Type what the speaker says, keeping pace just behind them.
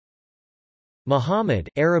Muhammad,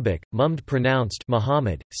 Arabic, mumd pronounced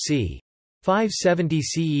Muhammad, c. 570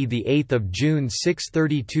 CE, the 8th of June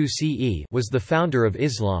 632 CE, was the founder of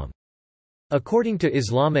Islam. According to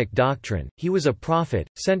Islamic doctrine, he was a prophet,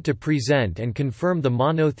 sent to present and confirm the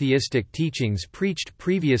monotheistic teachings preached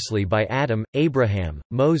previously by Adam, Abraham,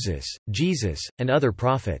 Moses, Jesus, and other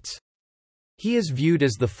prophets. He is viewed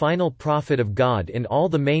as the final prophet of God in all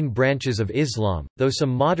the main branches of Islam, though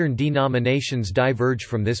some modern denominations diverge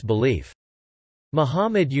from this belief.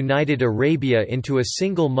 Muhammad united Arabia into a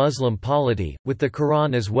single Muslim polity, with the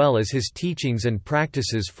Quran as well as his teachings and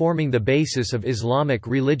practices forming the basis of Islamic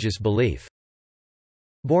religious belief.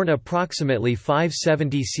 Born approximately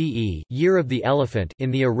 570 CE, year of the elephant,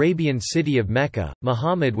 in the Arabian city of Mecca,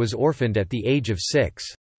 Muhammad was orphaned at the age of 6.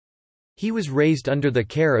 He was raised under the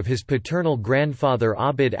care of his paternal grandfather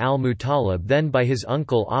Abd al-Muttalib, then by his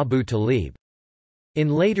uncle Abu Talib. In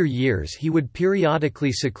later years he would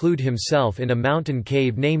periodically seclude himself in a mountain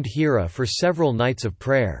cave named Hijra for several nights of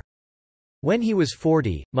prayer. When he was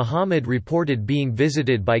 40, Muhammad reported being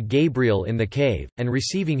visited by Gabriel in the cave, and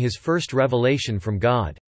receiving his first revelation from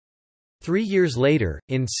God. 3 years later,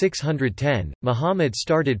 in 610, Muhammad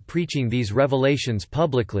started preaching these revelations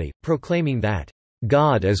publicly, proclaiming that,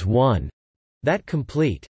 "God is one", that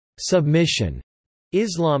complete submission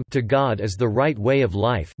Islam to God is the right way of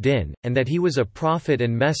life din, and that he was a prophet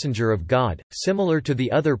and messenger of God. Similar to the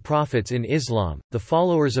other prophets in Islam, the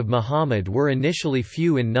followers of Muhammad were initially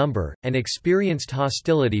few in number, and experienced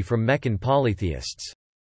hostility from Meccan polytheists.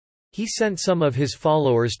 He sent some of his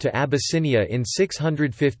followers to Abyssinia in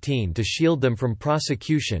 615 to shield them from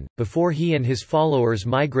prosecution, before he and his followers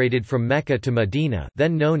migrated from Mecca to Medina,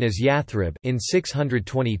 then known as Yathrib, in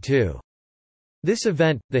 622. This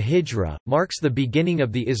event, the Hijra, marks the beginning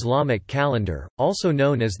of the Islamic calendar, also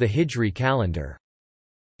known as the Hijri calendar.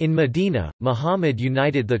 In Medina, Muhammad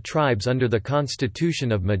united the tribes under the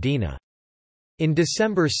Constitution of Medina. In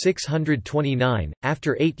December 629,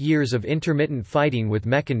 after 8 years of intermittent fighting with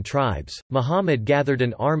Meccan tribes, Muhammad gathered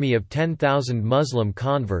an army of 10,000 Muslim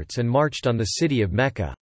converts and marched on the city of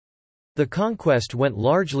Mecca. The conquest went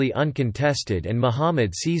largely uncontested and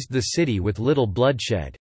Muhammad seized the city with little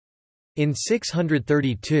bloodshed. In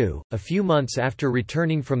 632, a few months after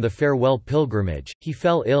returning from the farewell pilgrimage, he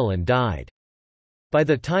fell ill and died. By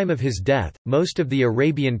the time of his death, most of the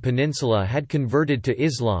Arabian Peninsula had converted to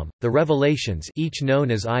Islam. The revelations, each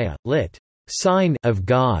known as ayah, lit. Sign of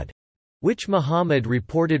God, which Muhammad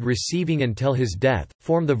reported receiving until his death,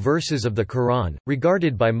 form the verses of the Quran,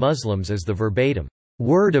 regarded by Muslims as the verbatim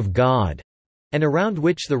word of God, and around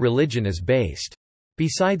which the religion is based.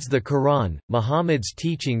 Besides the Quran, Muhammad's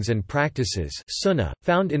teachings and practices sunnah,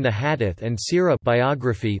 found in the Hadith and Sirah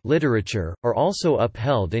biography literature, are also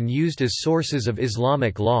upheld and used as sources of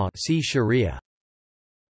Islamic law, see Sharia.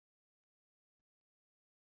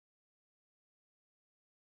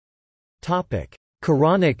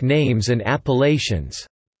 Quranic names and appellations.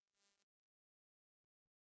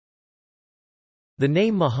 The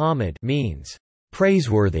name Muhammad means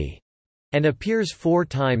praiseworthy and appears 4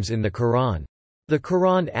 times in the Quran. The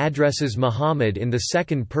Quran addresses Muhammad in the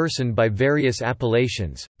second person by various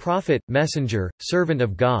appellations: prophet, messenger, servant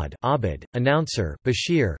of God, Abd, announcer,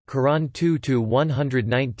 Bashir, Quran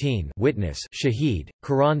 2-119, witness, Shaheed,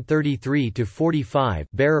 Quran 33-45,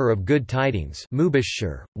 bearer of good tidings,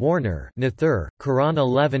 Mubashshir, warner, Nathir, Quran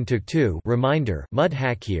 11-2, reminder,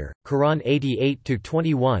 Mudhakir, Quran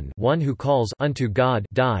 88-21, one who calls unto God,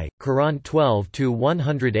 Dai, Quran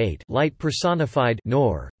 12-108, light personified,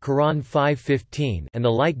 Nur, Quran 5:15, and the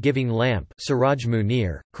light-giving lamp, Siraj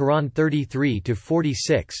Munir, Quran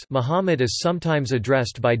 33-46. Muhammad is sometimes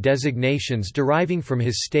addressed by designations deriving from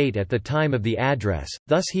his state at the time of the address,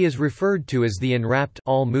 thus he is referred to as the enwrapped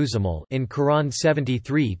al-Muzammil in Quran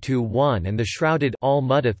 73-1 and the shrouded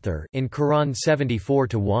al-Mudaththir in Quran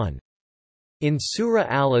 74-1. In Surah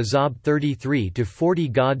Al-Ahzab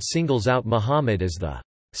 33-40, God singles out Muhammad as the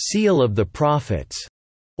seal of the prophets,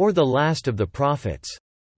 or the last of the prophets.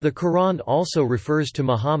 The Quran also refers to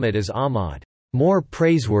Muhammad as Ahmad, more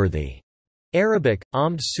praiseworthy. Arabic,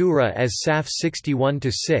 Amd Surah as Saf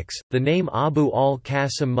 61-6. The name Abu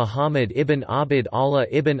al-Qasim Muhammad ibn Abd Allah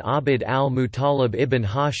ibn Abd al-Muttalib ibn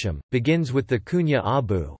Hashim, begins with the kunya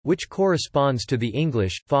Abu, which corresponds to the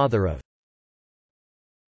English, father of.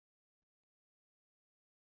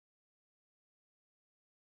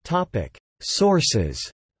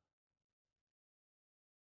 Sources.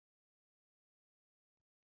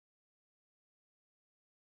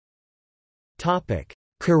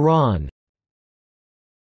 Quran.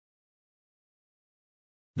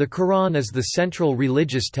 The Quran is the central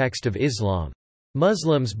religious text of Islam.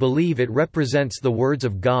 Muslims believe it represents the words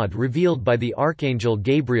of God revealed by the archangel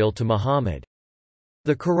Gabriel to Muhammad.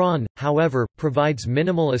 The Quran, however, provides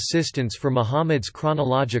minimal assistance for Muhammad's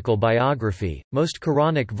chronological biography. Most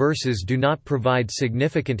Quranic verses do not provide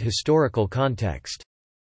significant historical context.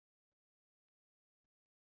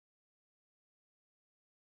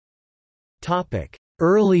 Topic: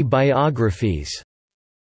 Early biographies.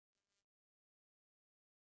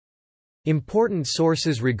 Important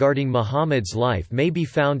sources regarding Muhammad's life may be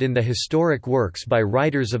found in the historic works by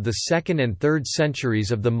writers of the 2nd and 3rd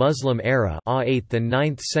centuries of the Muslim era, 8th and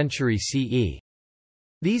 9th century CE.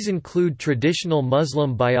 These include traditional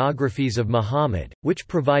Muslim biographies of Muhammad, which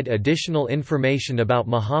provide additional information about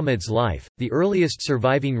Muhammad's life. The earliest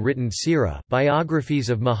surviving written seerah,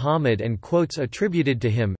 biographies of Muhammad and quotes attributed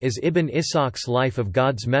to him, is Ibn Ishaq's Life of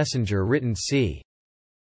God's Messenger, written c.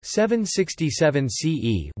 767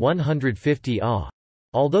 CE, 150 AH.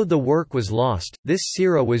 Although the work was lost, this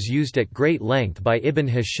seerah was used at great length by Ibn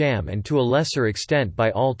Hisham and to a lesser extent by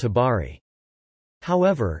al-Tabari.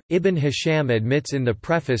 However, Ibn Hisham admits in the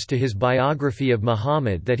preface to his biography of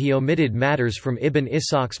Muhammad that he omitted matters from Ibn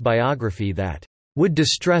Ishaq's biography that would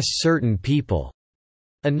distress certain people.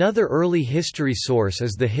 Another early history source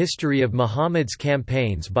is the History of Muhammad's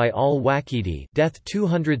Campaigns by al-Waqidi, death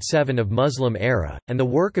 207 of Muslim era, and the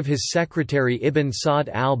work of his secretary Ibn Sa'd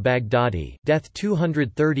al-Baghdadi, death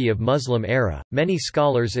 230 of Muslim era. Many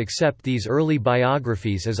scholars accept these early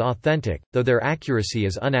biographies as authentic, though their accuracy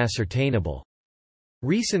is unascertainable.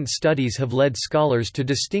 Recent studies have led scholars to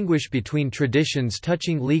distinguish between traditions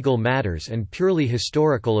touching legal matters and purely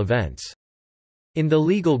historical events. In the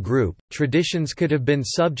legal group, traditions could have been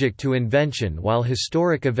subject to invention, while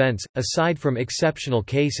historic events, aside from exceptional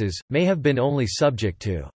cases, may have been only subject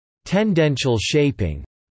to tendential shaping.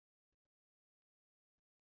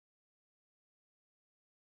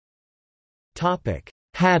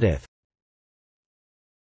 Hadith.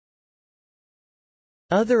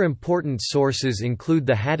 Other important sources include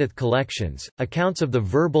the Hadith collections, accounts of the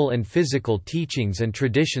verbal and physical teachings and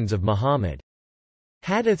traditions of Muhammad.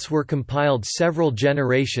 Hadiths were compiled several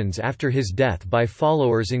generations after his death by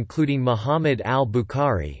followers including Muhammad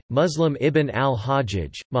al-Bukhari, Muslim ibn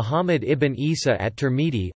al-Hajjaj, Muhammad ibn Isa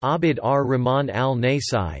at-Tirmidhi, Abd ar-Rahman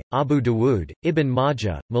al-Nasai, Abu Dawud, Ibn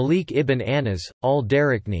Majah, Malik ibn Anas,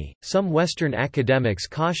 al-Daraqni. Some Western academics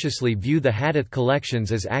cautiously view the Hadith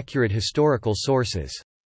collections as accurate historical sources.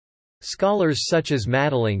 Scholars such as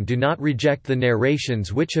Madeling do not reject the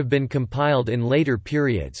narrations which have been compiled in later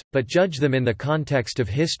periods, but judge them in the context of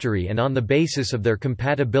history and on the basis of their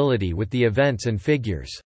compatibility with the events and figures.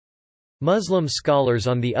 Muslim scholars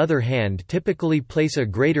on the other hand typically place a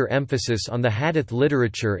greater emphasis on the hadith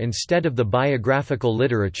literature instead of the biographical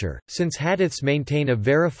literature, since hadiths maintain a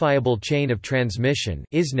verifiable chain of transmission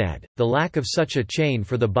isnad. The lack of such a chain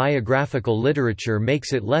for the biographical literature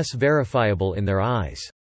makes it less verifiable in their eyes.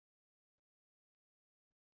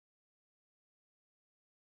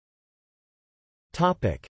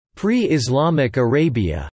 Pre-Islamic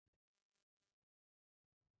Arabia.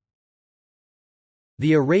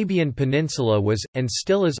 The Arabian Peninsula was, and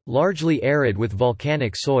still is, largely arid with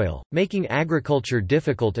volcanic soil, making agriculture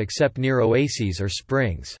difficult except near oases or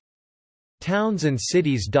springs. Towns and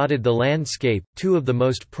cities dotted the landscape, two of the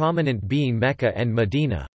most prominent being Mecca and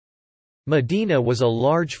Medina. Medina was a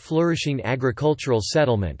large flourishing agricultural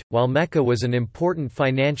settlement, while Mecca was an important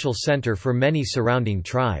financial center for many surrounding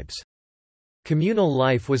tribes. Communal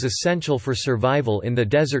life was essential for survival in the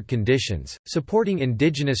desert conditions, supporting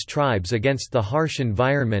indigenous tribes against the harsh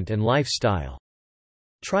environment and lifestyle.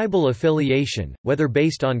 Tribal affiliation, whether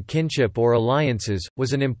based on kinship or alliances,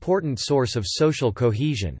 was an important source of social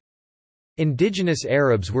cohesion. Indigenous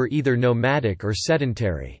Arabs were either nomadic or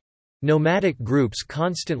sedentary. Nomadic groups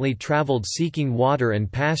constantly traveled seeking water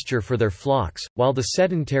and pasture for their flocks, while the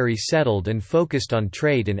sedentary settled and focused on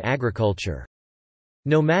trade and agriculture.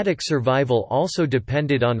 Nomadic survival also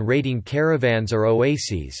depended on raiding caravans or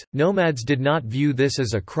oases. Nomads did not view this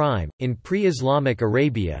as a crime. In pre-Islamic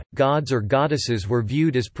Arabia, gods or goddesses were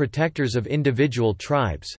viewed as protectors of individual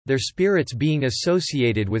tribes, their spirits being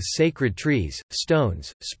associated with sacred trees,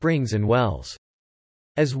 stones, springs, and wells.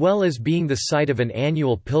 As well as being the site of an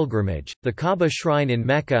annual pilgrimage, the Kaaba shrine in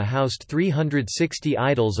Mecca housed 360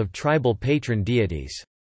 idols of tribal patron deities.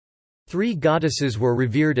 Three goddesses were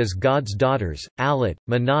revered as God's daughters, Alat,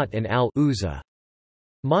 Manat and Al-Uzza.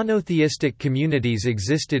 Monotheistic communities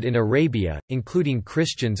existed in Arabia, including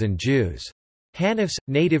Christians and Jews. Hanifs,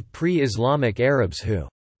 native pre-Islamic Arabs who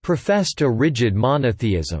professed a rigid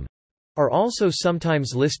monotheism, are also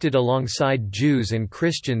sometimes listed alongside Jews and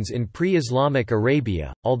Christians in pre-Islamic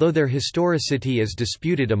Arabia, although their historicity is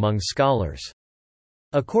disputed among scholars.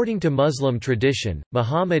 According to Muslim tradition,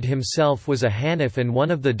 Muhammad himself was a Hanif and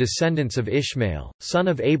one of the descendants of Ishmael, son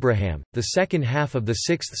of Abraham. The second half of the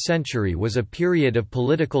 6th century was a period of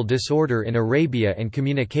political disorder in Arabia and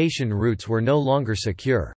communication routes were no longer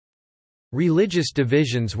secure. Religious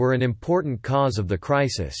divisions were an important cause of the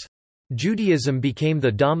crisis. Judaism became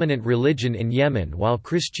the dominant religion in Yemen while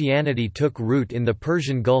Christianity took root in the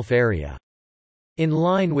Persian Gulf area. In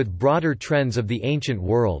line with broader trends of the ancient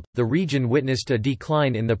world, the region witnessed a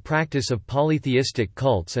decline in the practice of polytheistic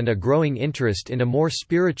cults and a growing interest in a more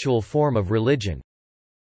spiritual form of religion.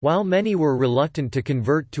 While many were reluctant to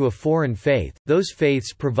convert to a foreign faith, those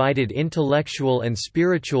faiths provided intellectual and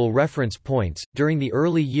spiritual reference points. During the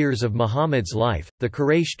early years of Muhammad's life, the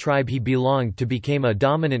Quraysh tribe he belonged to became a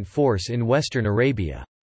dominant force in western Arabia.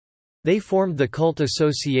 They formed the cult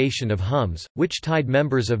association of Hums, which tied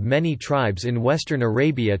members of many tribes in western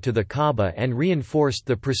Arabia to the Kaaba and reinforced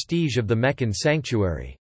the prestige of the Meccan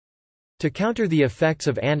sanctuary. To counter the effects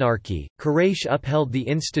of anarchy, Quraysh upheld the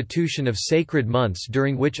institution of sacred months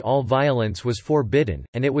during which all violence was forbidden,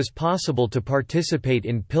 and it was possible to participate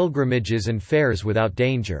in pilgrimages and fairs without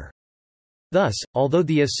danger. Thus, although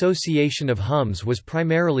the association of Hums was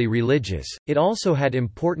primarily religious, it also had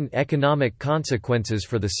important economic consequences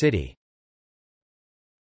for the city.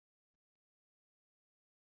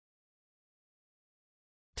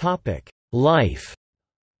 Life.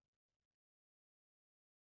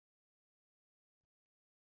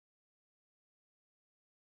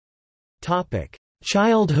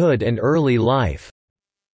 Childhood and early life.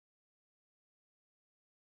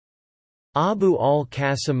 Abu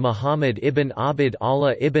al-Qasim Muhammad ibn Abd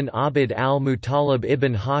Allah ibn Abd al-Muttalib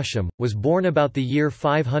ibn Hashim, was born about the year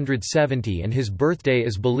 570 and his birthday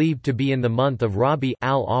is believed to be in the month of Rabi'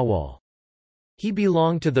 al-Awwal. He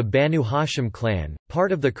belonged to the Banu Hashim clan,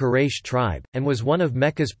 part of the Quraysh tribe, and was one of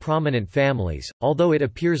Mecca's prominent families, although it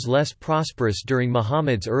appears less prosperous during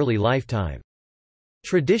Muhammad's early lifetime.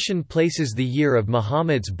 Tradition places the year of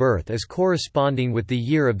Muhammad's birth as corresponding with the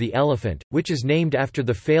Year of the Elephant, which is named after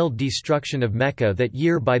the failed destruction of Mecca that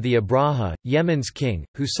year by the Abraha, Yemen's king,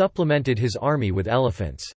 who supplemented his army with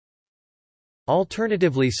elephants.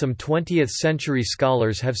 Alternatively, some 20th-century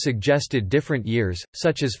scholars have suggested different years,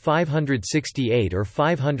 such as 568 or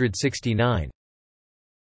 569.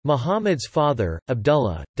 Muhammad's father,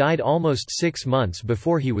 Abdullah, died almost 6 months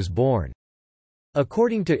before he was born.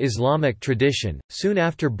 According to Islamic tradition, soon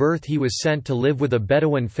after birth he was sent to live with a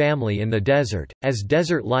Bedouin family in the desert, as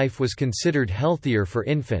desert life was considered healthier for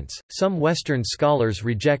infants. Some Western scholars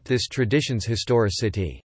reject this tradition's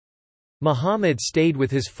historicity. Muhammad stayed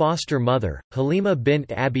with his foster mother, Halima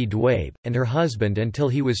bint Abi Duwaib, and her husband until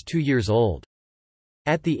he was 2 years old.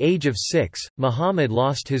 At the age of 6, Muhammad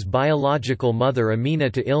lost his biological mother Amina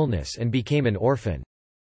to illness and became an orphan.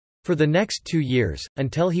 For the next 2 years,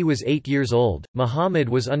 until he was 8 years old, Muhammad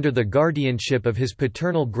was under the guardianship of his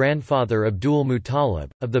paternal grandfather Abdul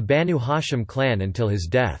Muttalib, of the Banu Hashim clan until his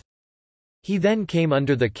death. He then came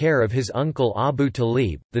under the care of his uncle Abu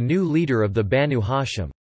Talib, the new leader of the Banu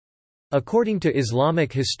Hashim. According to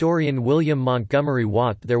Islamic historian William Montgomery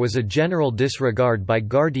Watt, there was a general disregard by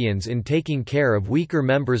guardians in taking care of weaker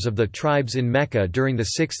members of the tribes in Mecca during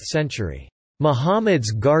the 6th century.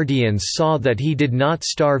 Muhammad's guardians saw that he did not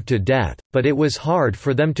starve to death, but it was hard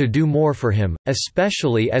for them to do more for him,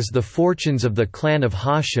 especially as the fortunes of the clan of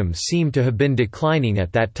Hashim seemed to have been declining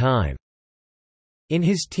at that time. In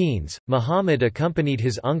his teens, Muhammad accompanied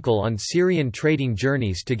his uncle on Syrian trading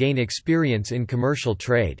journeys to gain experience in commercial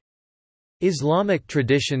trade. Islamic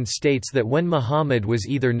tradition states that when Muhammad was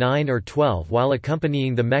either 9 or 12 while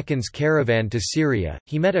accompanying the Meccan's caravan to Syria,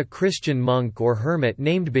 he met a Christian monk or hermit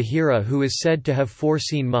named Bahira who is said to have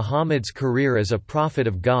foreseen Muhammad's career as a prophet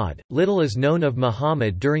of God. Little is known of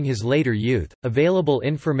Muhammad during his later youth. Available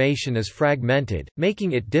information is fragmented,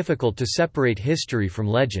 making it difficult to separate history from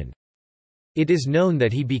legend. It is known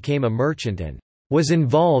that he became a merchant and was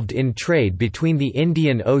involved in trade between the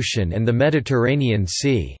Indian Ocean and the Mediterranean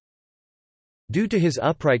Sea. Due to his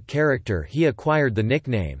upright character, he acquired the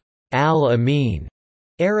nickname Al-Amin,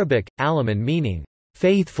 Arabic, Al-Amin meaning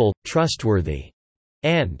faithful, trustworthy,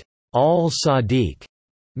 and Al-Sadiq,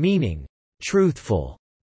 meaning truthful,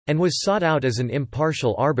 and was sought out as an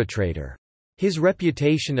impartial arbitrator. His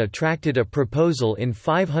reputation attracted a proposal in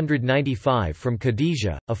 595 from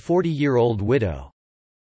Khadijah, a 40-year-old widow.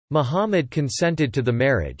 Muhammad consented to the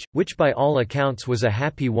marriage, which by all accounts was a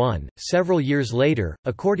happy one. Several years later,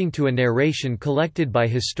 according to a narration collected by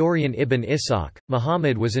historian Ibn Ishaq,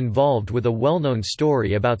 Muhammad was involved with a well-known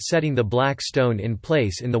story about setting the black stone in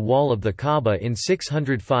place in the wall of the Kaaba in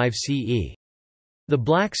 605 CE. The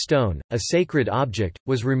black stone, a sacred object,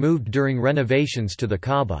 was removed during renovations to the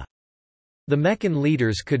Kaaba. The Meccan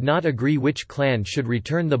leaders could not agree which clan should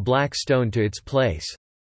return the black stone to its place.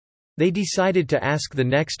 They decided to ask the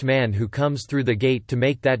next man who comes through the gate to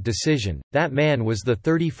make that decision. That man was the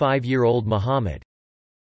 35-year-old Muhammad.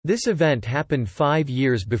 This event happened 5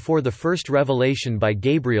 years before the first revelation by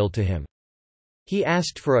Gabriel to him. He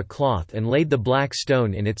asked for a cloth and laid the black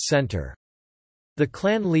stone in its center. The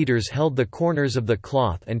clan leaders held the corners of the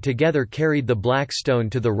cloth and together carried the black stone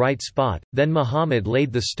to the right spot, then Muhammad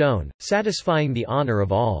laid the stone, satisfying the honor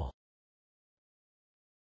of all.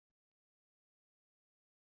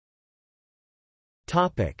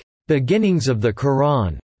 Beginnings of the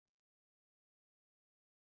Quran.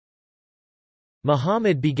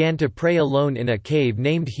 Muhammad began to pray alone in a cave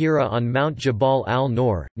named Hira on Mount Jabal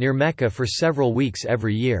al-Nur, near Mecca for several weeks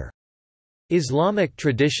every year. Islamic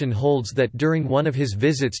tradition holds that during one of his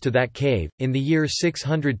visits to that cave, in the year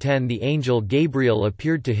 610, the angel Gabriel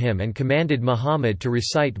appeared to him and commanded Muhammad to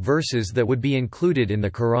recite verses that would be included in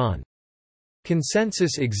the Quran.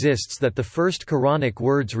 Consensus exists that the first Quranic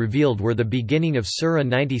words revealed were the beginning of Surah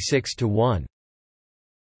 96-1.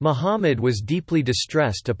 Muhammad was deeply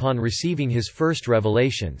distressed upon receiving his first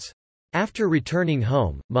revelations. After returning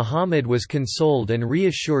home, Muhammad was consoled and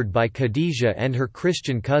reassured by Khadijah and her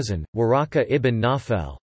Christian cousin, Waraka ibn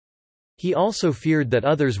Nawfal. He also feared that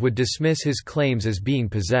others would dismiss his claims as being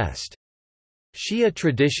possessed. Shia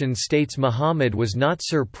tradition states Muhammad was not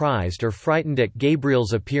surprised or frightened at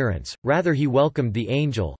Gabriel's appearance, rather he welcomed the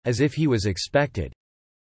angel, as if he was expected.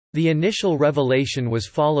 The initial revelation was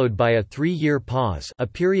followed by a 3-year pause, a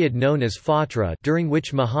period known as Fatra, during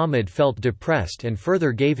which Muhammad felt depressed and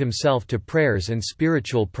further gave himself to prayers and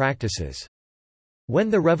spiritual practices. When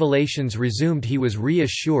the revelations resumed, he was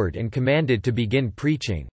reassured and commanded to begin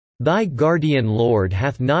preaching, "Thy guardian Lord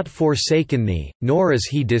hath not forsaken thee, nor is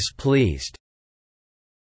he displeased."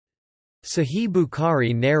 Sahih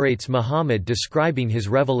Bukhari narrates Muhammad describing his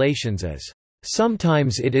revelations as,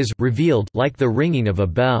 "Sometimes it is revealed like the ringing of a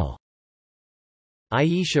bell."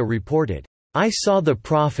 Aisha reported, "I saw the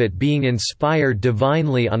Prophet being inspired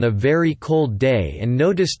divinely on a very cold day and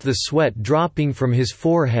noticed the sweat dropping from his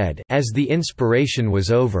forehead as the inspiration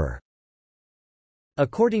was over."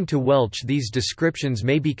 According to Welch, these descriptions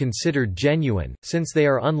may be considered genuine, since they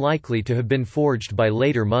are unlikely to have been forged by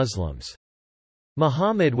later Muslims.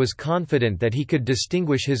 Muhammad was confident that he could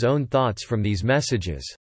distinguish his own thoughts from these messages.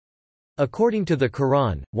 According to the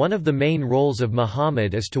Quran, one of the main roles of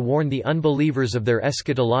Muhammad is to warn the unbelievers of their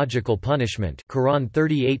eschatological punishment. Quran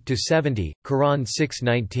 38-70, Quran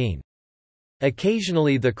 6:19.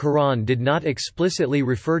 Occasionally the Quran did not explicitly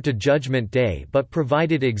refer to Judgment Day but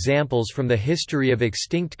provided examples from the history of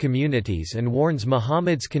extinct communities and warns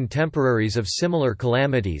Muhammad's contemporaries of similar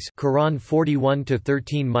calamities. Quran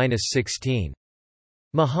 41-13-16.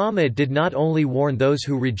 Muhammad did not only warn those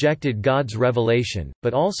who rejected God's revelation,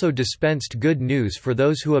 but also dispensed good news for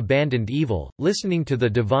those who abandoned evil, listening to the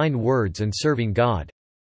divine words and serving God.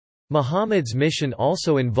 Muhammad's mission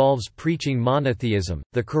also involves preaching monotheism.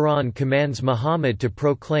 The Quran commands Muhammad to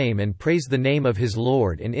proclaim and praise the name of his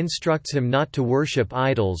Lord and instructs him not to worship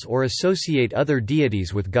idols or associate other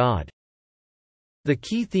deities with God. The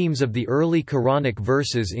key themes of the early Quranic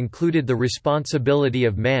verses included the responsibility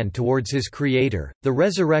of man towards his Creator, the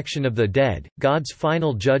resurrection of the dead, God's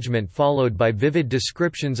final judgment followed by vivid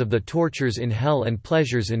descriptions of the tortures in hell and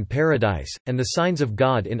pleasures in paradise, and the signs of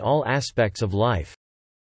God in all aspects of life.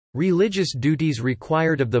 Religious duties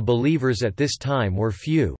required of the believers at this time were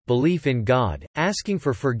few: belief in God, asking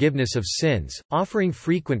for forgiveness of sins, offering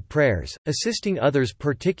frequent prayers, assisting others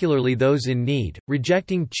particularly those in need,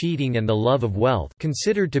 rejecting cheating and the love of wealth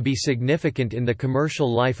considered to be significant in the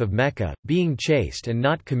commercial life of Mecca, being chaste and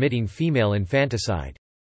not committing female infanticide.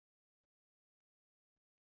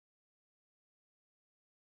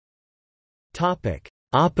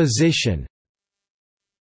 Opposition.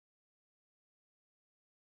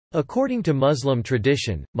 According to Muslim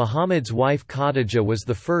tradition, Muhammad's wife Khadijah was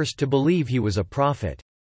the first to believe he was a prophet.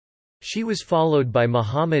 She was followed by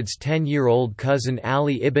Muhammad's 10-year-old cousin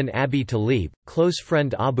Ali ibn Abi Talib, close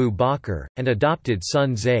friend Abu Bakr, and adopted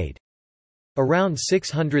son Zayd. Around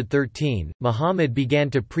 613, Muhammad began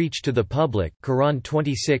to preach to the public. Quran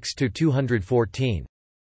 26-214.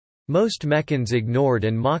 Most Meccans ignored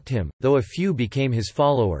and mocked him, though a few became his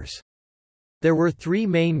followers. There were three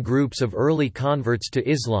main groups of early converts to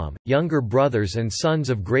Islam: younger brothers and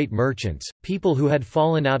sons of great merchants, people who had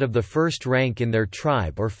fallen out of the first rank in their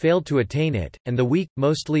tribe or failed to attain it, and the weak,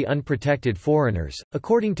 mostly unprotected foreigners.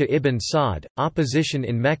 According to Ibn Sa'd, opposition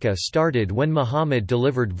in Mecca started when Muhammad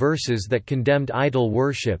delivered verses that condemned idol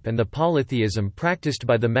worship and the polytheism practiced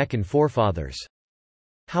by the Meccan forefathers.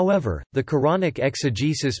 However, the Quranic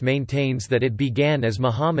exegesis maintains that it began as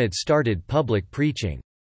Muhammad started public preaching.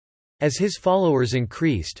 As his followers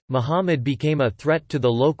increased, Muhammad became a threat to the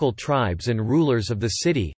local tribes and rulers of the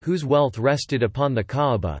city, whose wealth rested upon the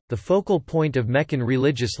Kaaba, the focal point of Meccan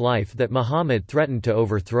religious life that Muhammad threatened to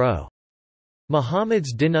overthrow.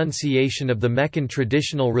 Muhammad's denunciation of the Meccan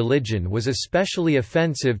traditional religion was especially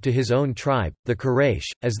offensive to his own tribe, the Quraysh,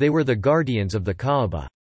 as they were the guardians of the Kaaba.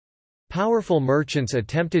 Powerful merchants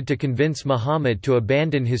attempted to convince Muhammad to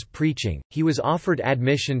abandon his preaching. He was offered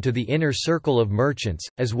admission to the inner circle of merchants,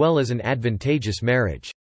 as well as an advantageous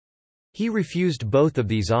marriage. He refused both of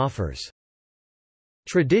these offers.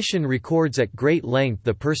 Tradition records at great length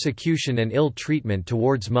the persecution and ill treatment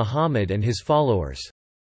towards Muhammad and his followers.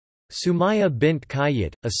 Sumayya bint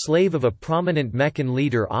Qayyat, a slave of a prominent Meccan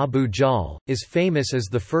leader Abu Jahl, is famous as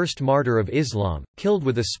the first martyr of Islam, killed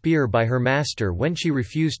with a spear by her master when she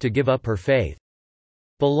refused to give up her faith.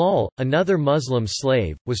 Bilal, another Muslim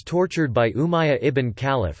slave, was tortured by Umayyah ibn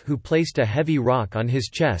Khalaf, who placed a heavy rock on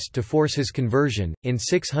his chest to force his conversion. In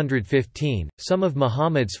 615, some of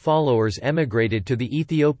Muhammad's followers emigrated to the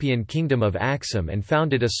Ethiopian kingdom of Aksum and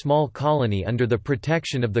founded a small colony under the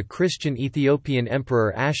protection of the Christian Ethiopian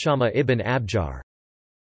emperor Ashama ibn Abjar.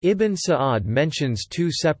 Ibn Sa'd mentions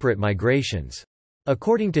two separate migrations.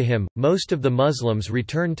 According to him, most of the Muslims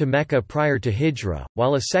returned to Mecca prior to Hijra,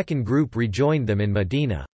 while a second group rejoined them in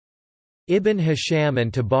Medina. Ibn Hisham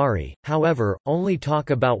and Tabari, however, only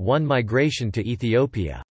talk about one migration to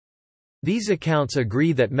Ethiopia. These accounts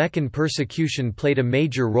agree that Meccan persecution played a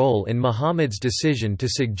major role in Muhammad's decision to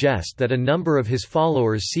suggest that a number of his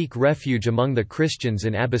followers seek refuge among the Christians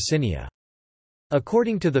in Abyssinia.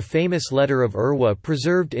 According to the famous letter of Urwa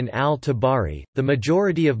preserved in al-Tabari, the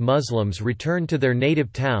majority of Muslims returned to their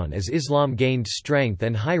native town as Islam gained strength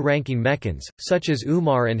and high-ranking Meccans, such as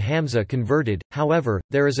Umar and Hamza converted. However,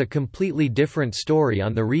 there is a completely different story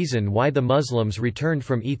on the reason why the Muslims returned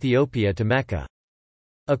from Ethiopia to Mecca.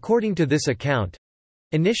 According to this account,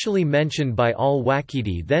 initially mentioned by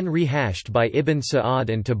al-Waqidi, then rehashed by Ibn Sa'd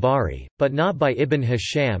and Tabari, but not by Ibn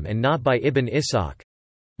Hisham and not by Ibn Ishaq,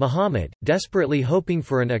 Muhammad, desperately hoping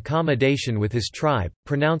for an accommodation with his tribe,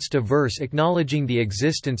 pronounced a verse acknowledging the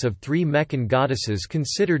existence of three Meccan goddesses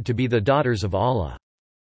considered to be the daughters of Allah.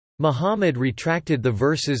 Muhammad retracted the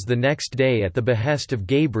verses the next day at the behest of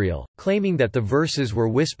Gabriel, claiming that the verses were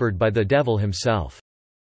whispered by the devil himself.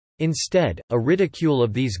 Instead, a ridicule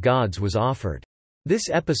of these gods was offered. This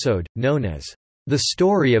episode, known as the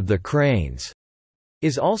story of the cranes,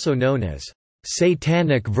 is also known as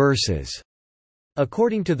satanic verses.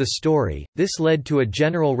 According to the story, this led to a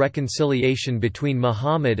general reconciliation between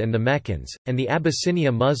Muhammad and the Meccans, and the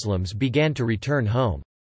Abyssinia Muslims began to return home.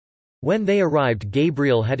 When they arrived,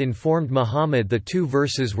 Gabriel had informed Muhammad the two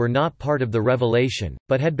verses were not part of the revelation,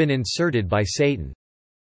 but had been inserted by Satan.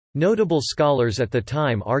 Notable scholars at the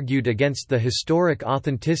time argued against the historic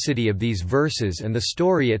authenticity of these verses and the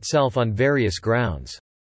story itself on various grounds.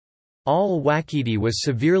 Al-Waqidi was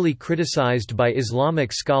severely criticized by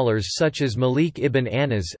Islamic scholars such as Malik ibn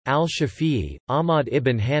Anas, al-Shafi'i, Ahmad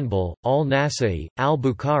ibn Hanbal, al-Nasa'i,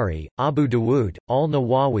 al-Bukhari, Abu Dawud,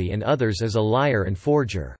 al-Nawawi and others as a liar and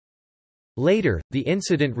forger. Later, the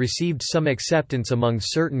incident received some acceptance among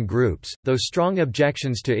certain groups, though strong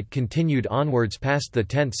objections to it continued onwards past the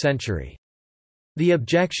 10th century. The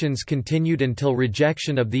objections continued until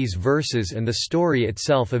rejection of these verses and the story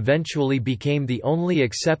itself eventually became the only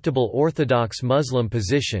acceptable Orthodox Muslim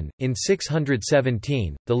position. In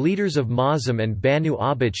 617, the leaders of Mazum and Banu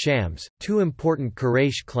Abd Shams, two important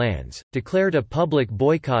Quraysh clans, declared a public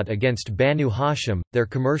boycott against Banu Hashim, their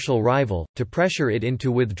commercial rival, to pressure it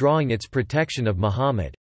into withdrawing its protection of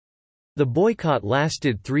Muhammad. The boycott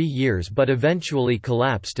lasted 3 years but eventually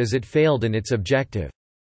collapsed as it failed in its objective.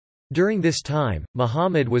 During this time,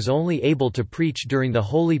 Muhammad was only able to preach during the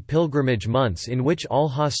holy pilgrimage months in which all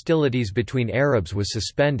hostilities between Arabs was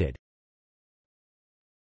suspended.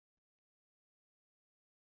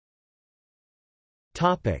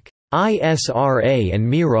 Isra and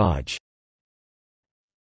Mi'raj.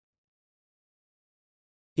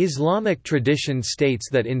 Islamic tradition states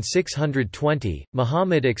that in 620,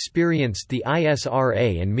 Muhammad experienced the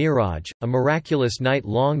Isra and Mi'raj, a miraculous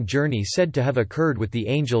night-long journey said to have occurred with the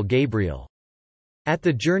angel Gabriel. At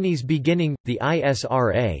the journey's beginning, the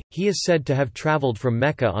Isra, he is said to have traveled from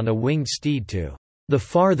Mecca on a winged steed to the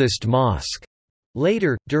farthest mosque.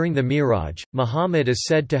 Later, during the Mi'raj, Muhammad is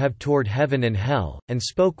said to have toured heaven and hell, and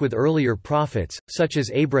spoke with earlier prophets, such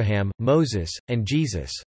as Abraham, Moses, and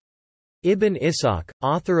Jesus. Ibn Ishaq,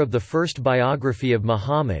 author of the first biography of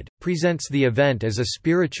Muhammad, presents the event as a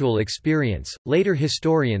spiritual experience. Later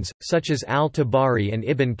historians, such as al-Tabari and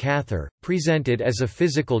Ibn Kathir, present it as a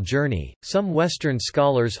physical journey. Some Western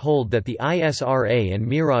scholars hold that the Isra and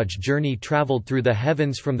Mi'raj journey traveled through the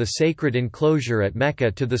heavens from the sacred enclosure at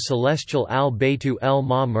Mecca to the celestial al-Baytu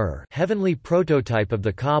el-Ma'mur, heavenly prototype of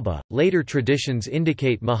the Kaaba. Later traditions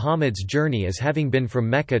indicate Muhammad's journey as having been from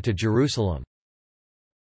Mecca to Jerusalem.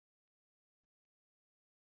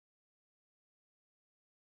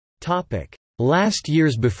 Last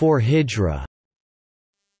years before Hijra.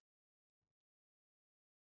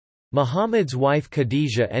 Muhammad's wife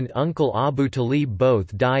Khadija and uncle Abu Talib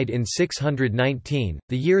both died in 619,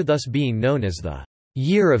 the year thus being known as the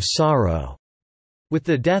Year of Sorrow. With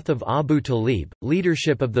the death of Abu Talib,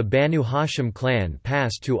 leadership of the Banu Hashim clan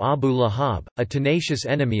passed to Abu Lahab, a tenacious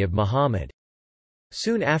enemy of Muhammad.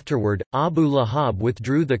 Soon afterward, Abu Lahab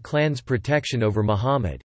withdrew the clan's protection over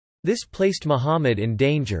Muhammad. This placed Muhammad in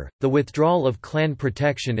danger. The withdrawal of clan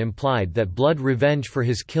protection implied that blood revenge for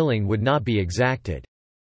his killing would not be exacted.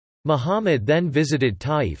 Muhammad then visited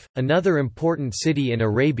Taif, another important city in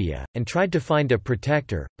Arabia, and tried to find a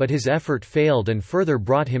protector, but his effort failed and further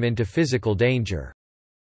brought him into physical danger.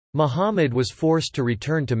 Muhammad was forced to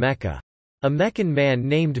return to Mecca. A Meccan man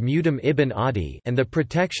named Mutim ibn Adi and the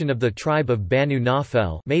protection of the tribe of Banu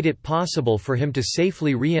Nafel made it possible for him to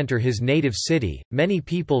safely re-enter his native city. Many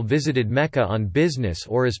people visited Mecca on business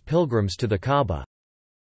or as pilgrims to the Kaaba.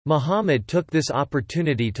 Muhammad took this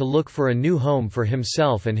opportunity to look for a new home for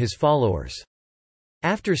himself and his followers.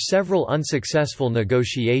 After several unsuccessful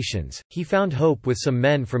negotiations, he found hope with some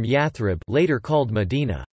men from Yathrib, later called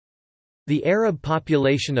Medina. The Arab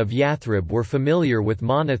population of Yathrib were familiar with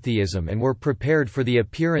monotheism and were prepared for the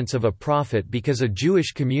appearance of a prophet because a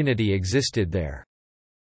Jewish community existed there.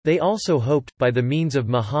 They also hoped, by the means of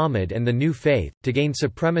Muhammad and the new faith, to gain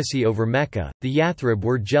supremacy over Mecca. The Yathrib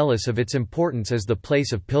were jealous of its importance as the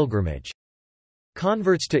place of pilgrimage.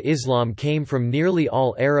 Converts to Islam came from nearly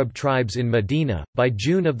all Arab tribes in Medina. By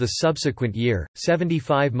June of the subsequent year,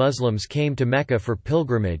 75 Muslims came to Mecca for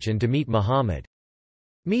pilgrimage and to meet Muhammad.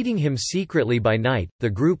 Meeting him secretly by night, the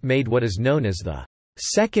group made what is known as the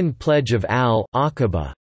Second Pledge of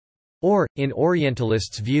al-Aqaba, or, in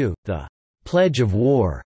Orientalists' view, the Pledge of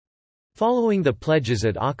War. Following the pledges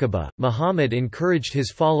at Aqaba, Muhammad encouraged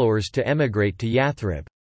his followers to emigrate to Yathrib.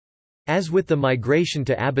 As with the migration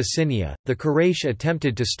to Abyssinia, the Quraysh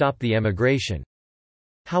attempted to stop the emigration.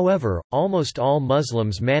 However, almost all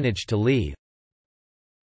Muslims managed to leave.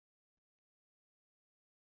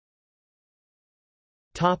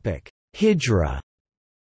 Hijra.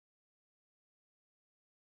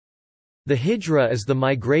 The Hijra is the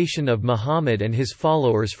migration of Muhammad and his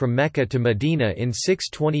followers from Mecca to Medina in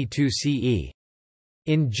 622 CE.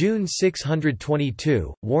 In June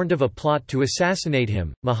 622, warned of a plot to assassinate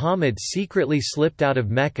him, Muhammad secretly slipped out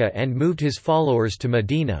of Mecca and moved his followers to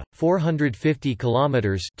Medina, 450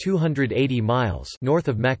 kilometers (280 miles) north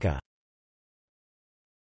of Mecca.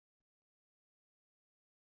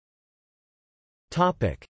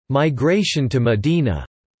 Topic: Migration to Medina.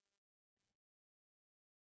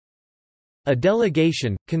 A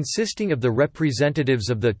delegation, consisting of the representatives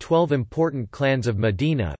of the 12 important clans of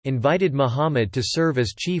Medina, invited Muhammad to serve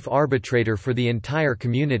as chief arbitrator for the entire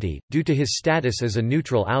community, due to his status as a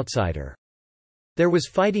neutral outsider. There was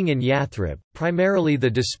fighting in Yathrib, primarily the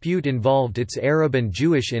dispute involved its Arab and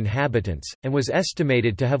Jewish inhabitants, and was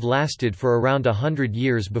estimated to have lasted for around 100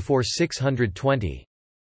 years before 620.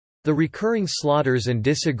 The recurring slaughters and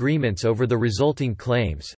disagreements over the resulting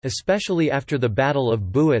claims, especially after the Battle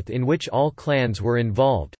of Bu'ath in which all clans were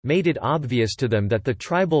involved, made it obvious to them that the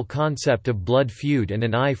tribal concept of blood feud and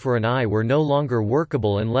an eye for an eye were no longer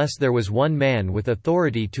workable unless there was one man with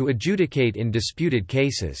authority to adjudicate in disputed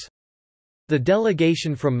cases. The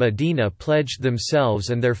delegation from Medina pledged themselves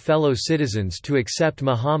and their fellow citizens to accept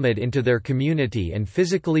Muhammad into their community and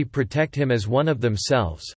physically protect him as one of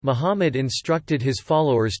themselves. Muhammad instructed his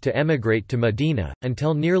followers to emigrate to Medina,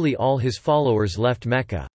 until nearly all his followers left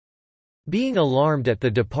Mecca. Being alarmed at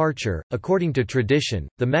the departure, according to tradition,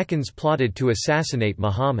 the Meccans plotted to assassinate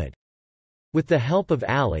Muhammad. With the help of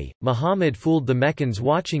Ali, Muhammad fooled the Meccans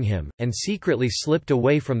watching him, and secretly slipped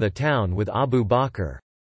away from the town with Abu Bakr.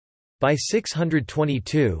 By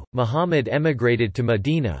 622, Muhammad emigrated to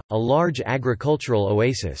Medina, a large agricultural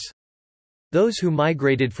oasis. Those who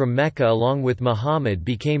migrated from Mecca along with Muhammad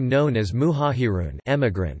became known as muhajirun,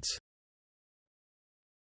 emigrants.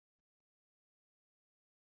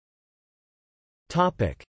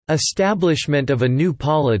 Topic: Establishment of a new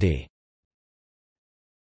polity.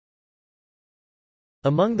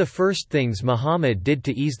 Among the first things Muhammad did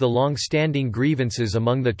to ease the long-standing grievances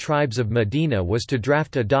among the tribes of Medina was to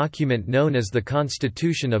draft a document known as the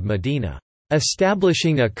Constitution of Medina,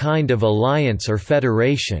 establishing a kind of alliance or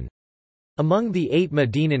federation among the 8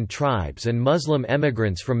 Medinan tribes and Muslim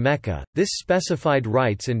emigrants from Mecca. This specified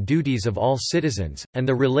rights and duties of all citizens, and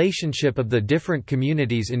the relationship of the different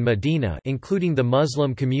communities in Medina, including the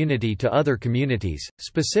Muslim community, to other communities,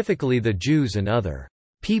 specifically the Jews and other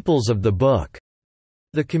peoples of the Book.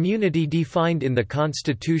 The community defined in the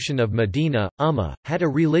Constitution of Medina, Ummah, had a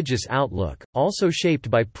religious outlook, also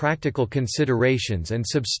shaped by practical considerations, and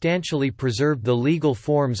substantially preserved the legal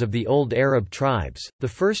forms of the old Arab tribes. The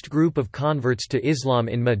first group of converts to Islam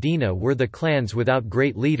in Medina were the clans without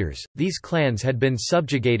great leaders. These clans had been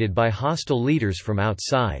subjugated by hostile leaders from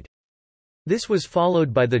outside. This was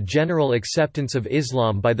followed by the general acceptance of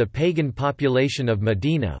Islam by the pagan population of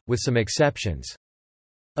Medina, with some exceptions.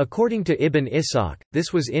 According to Ibn Ishaq,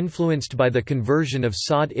 this was influenced by the conversion of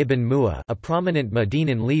Sa'd ibn Mu'a, a prominent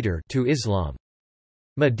Medinan leader, to Islam.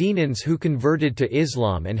 Medinans who converted to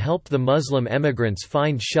Islam and helped the Muslim emigrants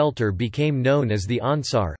find shelter became known as the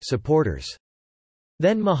Ansar, supporters.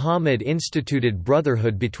 Then Muhammad instituted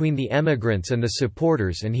brotherhood between the emigrants and the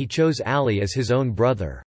supporters, and he chose Ali as his own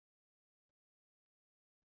brother.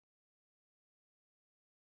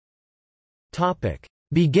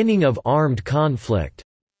 Beginning of armed conflict.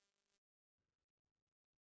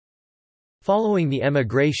 Following the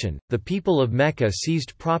emigration, the people of Mecca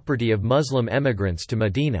seized property of Muslim emigrants to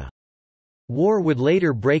Medina. War would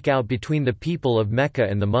later break out between the people of Mecca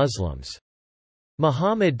and the Muslims.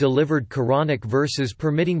 Muhammad delivered Quranic verses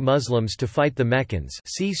permitting Muslims to fight the Meccans.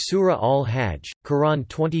 See Surah Al-Hajj, Quran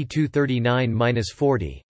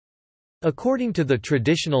 2239-40. According to the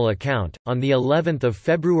traditional account, on the 11th of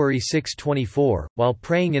February 624, while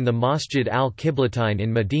praying in the Masjid al-Qiblatain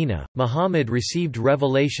in Medina, Muhammad received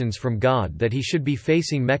revelations from God that he should be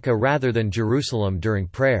facing Mecca rather than Jerusalem during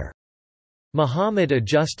prayer. Muhammad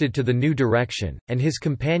adjusted to the new direction, and his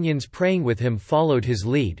companions praying with him followed his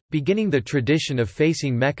lead, beginning the tradition of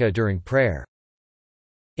facing Mecca during prayer.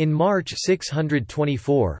 In March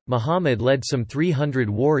 624, Muhammad led some 300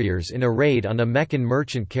 warriors in a raid on a Meccan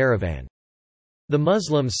merchant caravan. The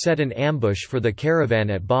Muslims set an ambush for the caravan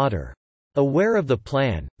at Badr. Aware of the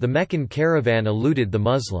plan, the Meccan caravan eluded the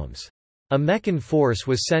Muslims. A Meccan force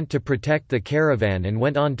was sent to protect the caravan and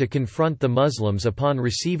went on to confront the Muslims upon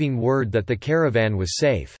receiving word that the caravan was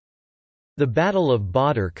safe. The Battle of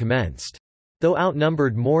Badr commenced. Though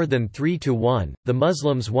outnumbered more than 3-1, the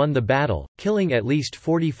Muslims won the battle, killing at least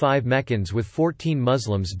 45 Meccans with 14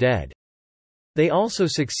 Muslims dead. They also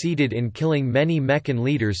succeeded in killing many Meccan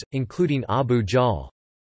leaders, including Abu Jahl.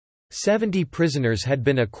 70 prisoners had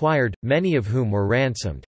been acquired, many of whom were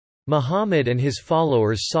ransomed. Muhammad and his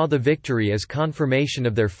followers saw the victory as confirmation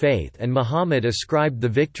of their faith, and Muhammad ascribed the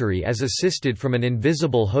victory as assisted from an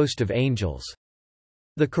invisible host of angels.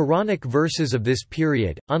 The Quranic verses of this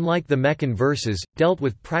period, unlike the Meccan verses, dealt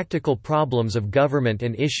with practical problems of government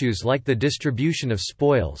and issues like the distribution of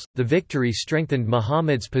spoils. The victory strengthened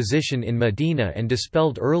Muhammad's position in Medina and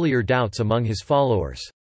dispelled earlier doubts among his followers.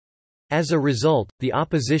 As a result, the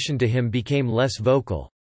opposition to him became less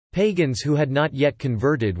vocal. Pagans who had not yet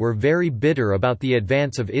converted were very bitter about the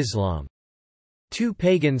advance of Islam. Two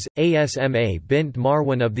pagans, Asma bint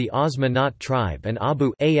Marwan of the Osmanate tribe and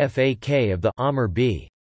Abu Afak of the Amr b.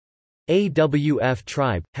 Awf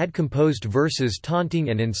tribe, had composed verses taunting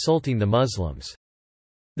and insulting the Muslims.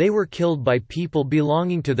 They were killed by people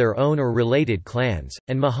belonging to their own or related clans,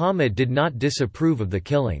 and Muhammad did not disapprove of the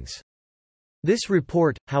killings. This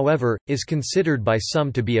report, however, is considered by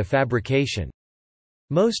some to be a fabrication.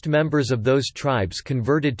 Most members of those tribes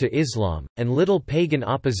converted to Islam, and little pagan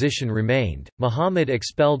opposition remained. Muhammad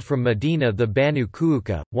expelled from Medina the Banu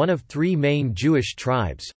Kuuka, one of 3 main Jewish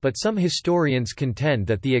tribes, but some historians contend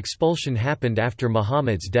that the expulsion happened after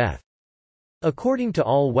Muhammad's death. According to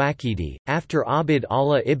al-Waqidi, after Abd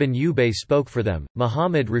Allah ibn Ubay spoke for them,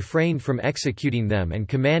 Muhammad refrained from executing them and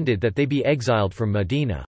commanded that they be exiled from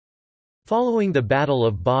Medina. Following the Battle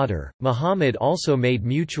of Badr, Muhammad also made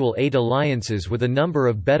mutual aid alliances with a number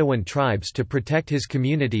of Bedouin tribes to protect his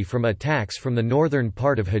community from attacks from the northern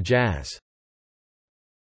part of Hijaz.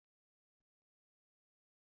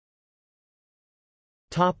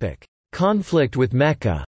 Conflict with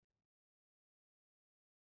Mecca.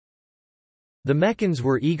 The Meccans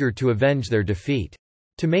were eager to avenge their defeat.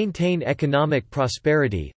 To maintain economic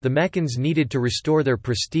prosperity, the Meccans needed to restore their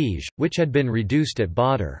prestige, which had been reduced at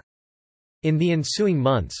Badr. In the ensuing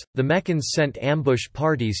months, the Meccans sent ambush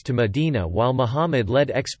parties to Medina while Muhammad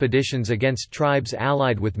led expeditions against tribes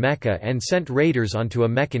allied with Mecca and sent raiders onto a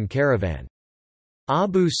Meccan caravan.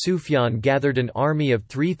 Abu Sufyan gathered an army of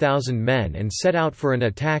 3,000 men and set out for an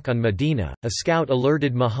attack on Medina. A scout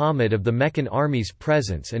alerted Muhammad of the Meccan army's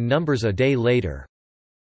presence and numbers a day later.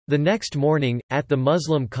 The next morning, at the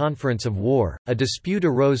Muslim Conference of War, a dispute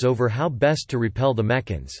arose over how best to repel the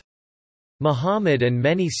Meccans. Muhammad and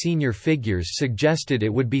many senior figures suggested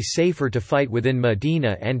it would be safer to fight within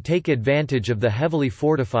Medina and take advantage of the heavily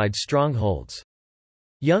fortified strongholds.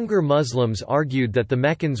 Younger Muslims argued that the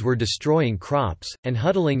Meccans were destroying crops, and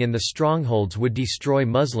huddling in the strongholds would destroy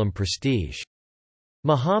Muslim prestige.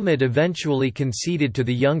 Muhammad eventually conceded to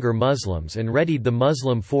the younger Muslims and readied the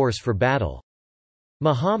Muslim force for battle.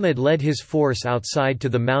 Muhammad led his force outside to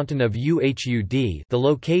the mountain of Uhud, the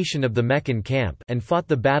location of the Meccan camp, and fought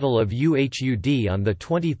the Battle of Uhud on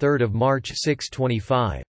 23 March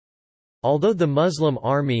 625. Although the Muslim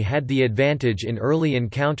army had the advantage in early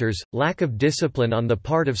encounters, lack of discipline on the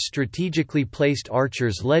part of strategically placed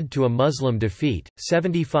archers led to a Muslim defeat.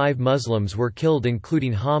 75 Muslims were killed,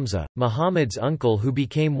 including Hamza, Muhammad's uncle, who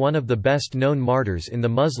became one of the best-known martyrs in the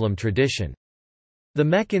Muslim tradition. The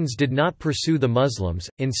Meccans did not pursue the Muslims,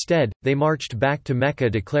 instead, they marched back to Mecca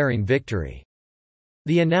declaring victory.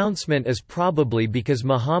 The announcement is probably because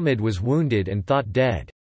Muhammad was wounded and thought dead.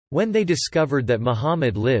 When they discovered that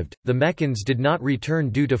Muhammad lived, the Meccans did not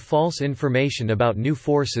return due to false information about new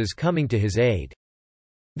forces coming to his aid.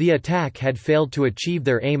 The attack had failed to achieve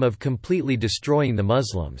their aim of completely destroying the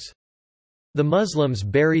Muslims. The Muslims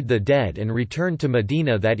buried the dead and returned to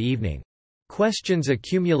Medina that evening. Questions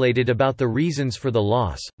accumulated about the reasons for the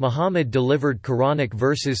loss. Muhammad delivered Quranic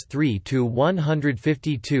verses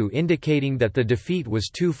 3-152 indicating that the defeat was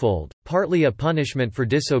twofold, partly a punishment for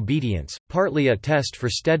disobedience, partly a test for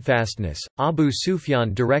steadfastness. Abu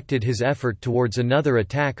Sufyan directed his effort towards another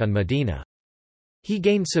attack on Medina. He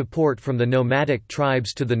gained support from the nomadic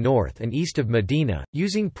tribes to the north and east of Medina,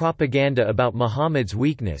 using propaganda about Muhammad's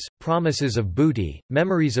weakness, promises of booty,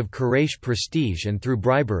 memories of Quraysh prestige, and through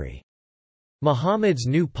bribery. Muhammad's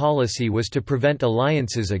new policy was to prevent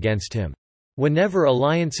alliances against him. Whenever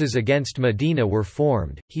alliances against Medina were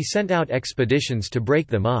formed, he sent out expeditions to break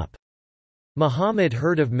them up. Muhammad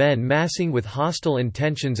heard of men massing with hostile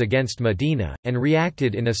intentions against Medina, and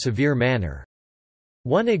reacted in a severe manner.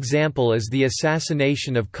 One example is the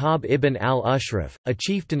assassination of Ka'b ibn al-Ashraf, a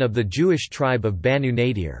chieftain of the Jewish tribe of Banu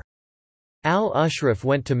Nadir. Al-Ashraf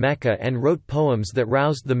went to Mecca and wrote poems that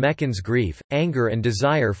roused the Meccans' grief, anger and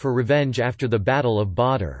desire for revenge after the Battle of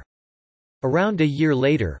Badr. Around a year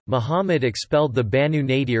later, Muhammad expelled the Banu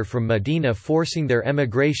Nadir from Medina, forcing their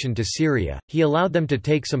emigration to Syria. He allowed them to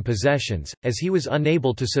take some possessions, as he was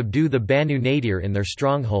unable to subdue the Banu Nadir in their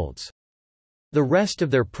strongholds. The rest of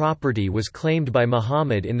their property was claimed by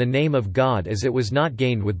Muhammad in the name of God, as it was not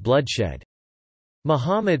gained with bloodshed.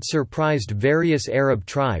 Muhammad surprised various Arab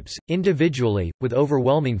tribes, individually, with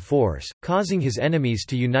overwhelming force, causing his enemies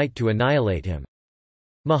to unite to annihilate him.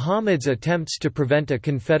 Muhammad's attempts to prevent a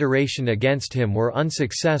confederation against him were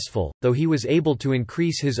unsuccessful, though he was able to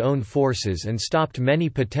increase his own forces and stopped many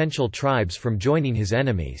potential tribes from joining his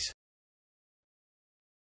enemies.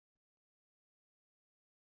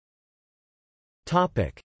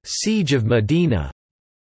 Siege of Medina.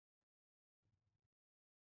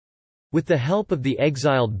 With the help of the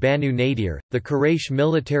exiled Banu Nadir, the Quraysh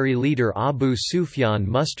military leader Abu Sufyan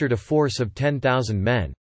mustered a force of 10,000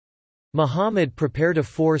 men. Muhammad prepared a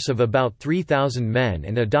force of about 3,000 men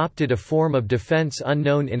and adopted a form of defense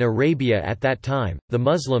unknown in Arabia at that time. The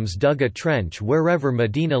Muslims dug a trench wherever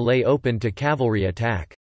Medina lay open to cavalry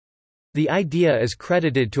attack. The idea is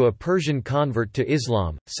credited to a Persian convert to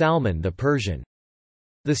Islam, Salman the Persian.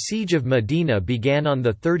 The Siege of Medina began on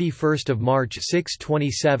 31 March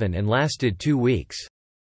 627 and lasted 2 weeks.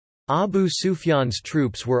 Abu Sufyan's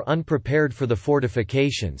troops were unprepared for the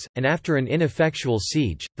fortifications, and after an ineffectual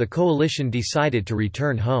siege, the coalition decided to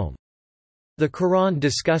return home. The Quran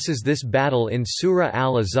discusses this battle in Surah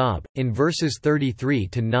Al-Ahzab, in verses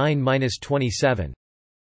 33-9-27.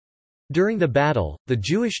 During the battle, the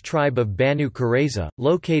Jewish tribe of Banu Qurayza,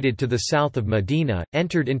 located to the south of Medina,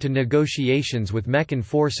 entered into negotiations with Meccan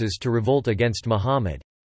forces to revolt against Muhammad.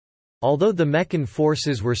 Although the Meccan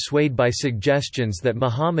forces were swayed by suggestions that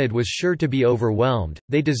Muhammad was sure to be overwhelmed,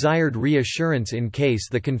 they desired reassurance in case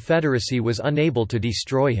the confederacy was unable to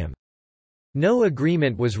destroy him. No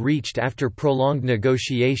agreement was reached after prolonged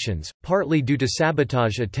negotiations, partly due to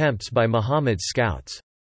sabotage attempts by Muhammad's scouts.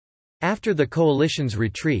 After the coalition's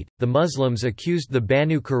retreat, the Muslims accused the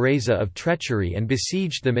Banu Qurayza of treachery and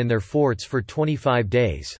besieged them in their forts for 25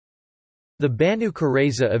 days. The Banu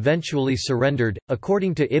Qurayza eventually surrendered.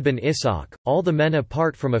 According to Ibn Ishaq, all the men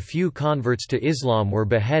apart from a few converts to Islam were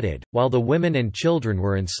beheaded, while the women and children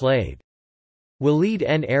were enslaved. Walid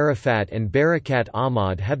n Arafat and Barakat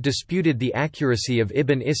Ahmad have disputed the accuracy of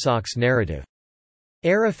Ibn Ishaq's narrative.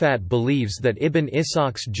 Arafat believes that Ibn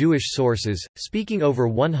Ishaq's Jewish sources, speaking over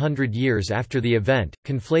 100 years after the event,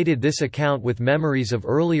 conflated this account with memories of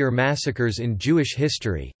earlier massacres in Jewish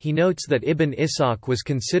history. He notes that Ibn Ishaq was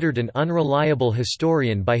considered an unreliable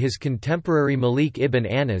historian by his contemporary Malik ibn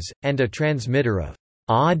Anas, and a transmitter of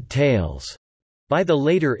odd tales by the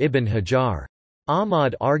later Ibn Hajar.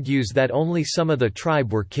 Ahmad argues that only some of the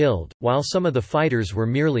tribe were killed, while some of the fighters were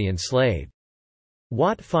merely enslaved.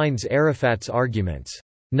 Watt finds Arafat's arguments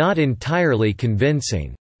not entirely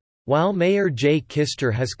convincing, while Mayor J.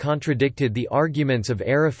 Kister has contradicted the arguments of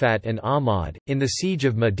Arafat and Ahmad. In the Siege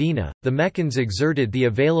of Medina, the Meccans exerted the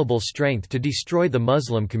available strength to destroy the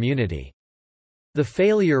Muslim community. The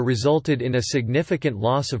failure resulted in a significant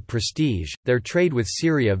loss of prestige, their trade with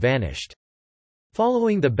Syria vanished.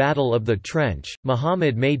 Following the Battle of the Trench,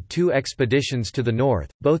 Muhammad made 2 expeditions to the north,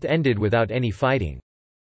 both ended without any fighting.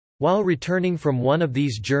 While returning from one of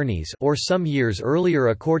these journeys or some years earlier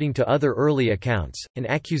according to other early accounts, an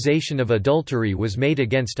accusation of adultery was made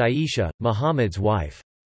against Aisha, Muhammad's wife.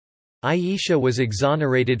 Aisha was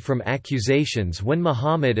exonerated from accusations when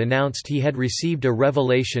Muhammad announced he had received a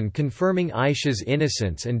revelation confirming Aisha's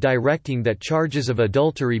innocence and directing that charges of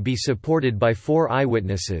adultery be supported by 4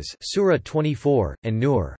 eyewitnesses, Surah 24, and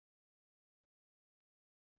Nur.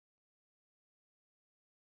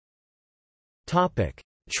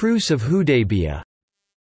 Truce of Hudaybiyyah.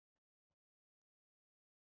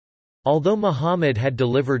 Although Muhammad had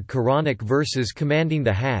delivered Quranic verses commanding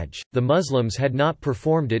the Hajj, the Muslims had not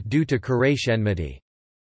performed it due to Quraysh enmity.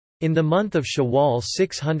 In the month of Shawwal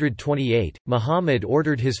 628, Muhammad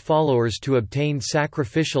ordered his followers to obtain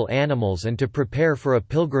sacrificial animals and to prepare for a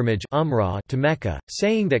pilgrimage to Mecca,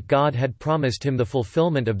 saying that God had promised him the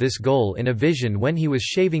fulfillment of this goal in a vision when he was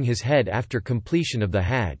shaving his head after completion of the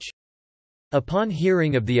Hajj. Upon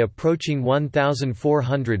hearing of the approaching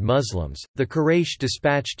 1,400 Muslims, the Quraysh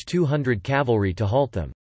dispatched 200 cavalry to halt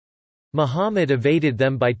them. Muhammad evaded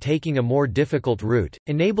them by taking a more difficult route,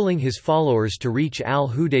 enabling his followers to reach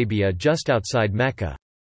al-Hudaybiyah just outside Mecca.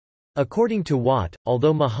 According to Watt,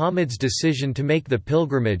 although Muhammad's decision to make the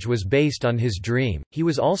pilgrimage was based on his dream, he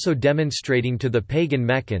was also demonstrating to the pagan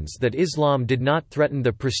Meccans that Islam did not threaten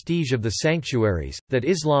the prestige of the sanctuaries, that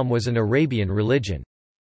Islam was an Arabian religion.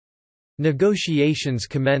 Negotiations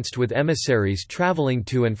commenced with emissaries traveling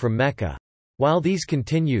to and from Mecca. While these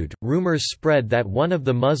continued, rumors spread that one of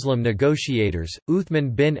the Muslim negotiators,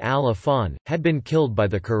 Uthman bin al-Affan, had been killed by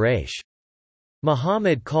the Quraysh.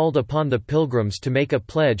 Muhammad called upon the pilgrims to make a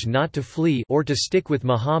pledge not to flee or to stick with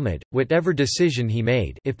Muhammad, whatever decision he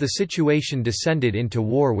made, if the situation descended into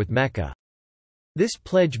war with Mecca. This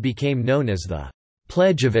pledge became known as the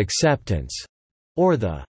Pledge of Acceptance, or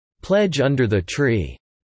the Pledge under the Tree.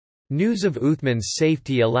 News of Uthman's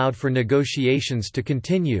safety allowed for negotiations to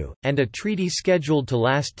continue, and a treaty scheduled to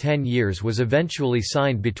last 10 years was eventually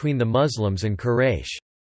signed between the Muslims and Quraysh.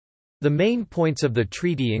 The main points of the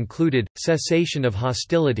treaty included, cessation of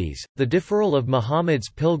hostilities, the deferral of Muhammad's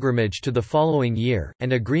pilgrimage to the following year,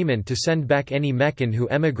 and agreement to send back any Meccan who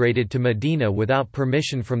emigrated to Medina without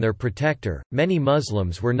permission from their protector. Many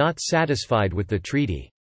Muslims were not satisfied with the treaty.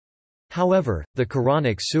 However, the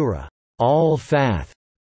Quranic surah, Al-Fath,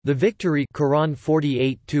 the victory Quran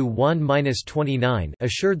 48:1-29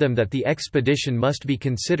 assured them that the expedition must be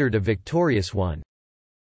considered a victorious one.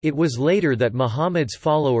 It was later that Muhammad's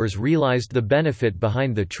followers realized the benefit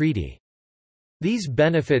behind the treaty. These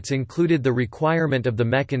benefits included the requirement of the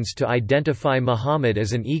Meccans to identify Muhammad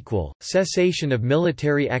as an equal, cessation of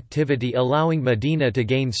military activity allowing Medina to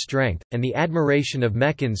gain strength, and the admiration of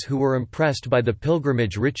Meccans who were impressed by the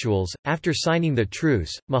pilgrimage rituals. After signing the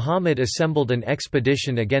truce, Muhammad assembled an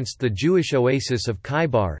expedition against the Jewish oasis of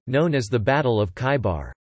Khaybar, known as the Battle of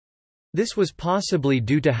Khaybar. This was possibly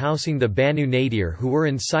due to housing the Banu Nadir who were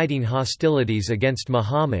inciting hostilities against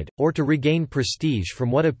Muhammad, or to regain prestige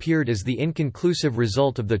from what appeared as the inconclusive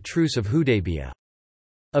result of the Truce of Hudaybiyyah.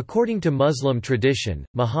 According to Muslim tradition,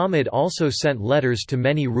 Muhammad also sent letters to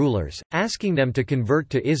many rulers, asking them to convert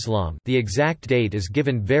to Islam. The exact date is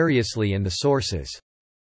given variously in the sources.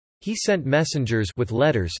 He sent messengers with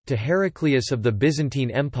letters to Heraclius of the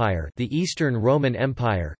Byzantine Empire, the Eastern Roman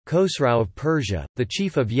Empire, Khosrau of Persia, the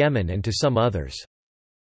chief of Yemen, and to some others.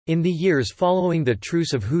 In the years following the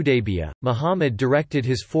Truce of Hudaybiyyah, Muhammad directed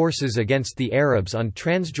his forces against the Arabs on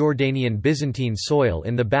Transjordanian Byzantine soil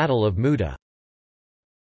in the Battle of Mu'tah.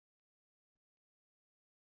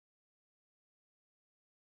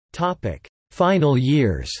 Final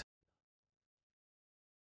years.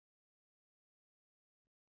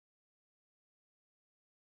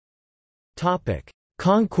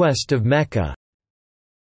 Conquest of Mecca.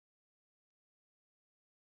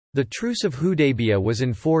 The Truce of Hudaybiyyah was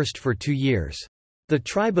enforced for 2 years. The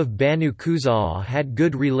tribe of Banu Khuza'ah had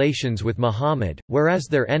good relations with Muhammad, whereas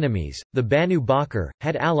their enemies, the Banu Bakr,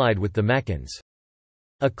 had allied with the Meccans.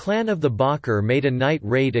 A clan of the Bakr made a night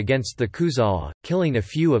raid against the Khuza'ah, killing a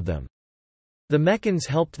few of them. The Meccans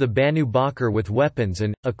helped the Banu Bakr with weapons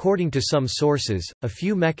and, according to some sources, a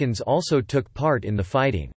few Meccans also took part in the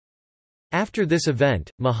fighting. After this event,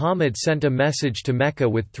 Muhammad sent a message to Mecca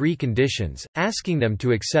with 3 conditions, asking them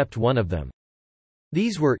to accept one of them.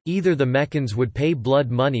 These were, either the Meccans would pay blood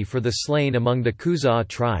money for the slain among the Khuza'ah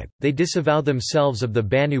tribe, they disavow themselves of the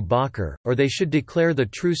Banu Bakr, or they should declare the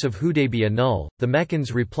Truce of Hudaybiyyah null. The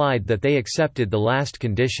Meccans replied that they accepted the last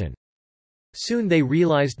condition. Soon they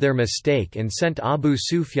realized their mistake and sent Abu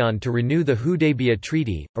Sufyan to renew the Hudaybiyyah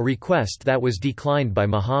treaty, a request that was declined by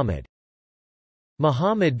Muhammad.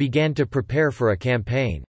 Muhammad began to prepare for a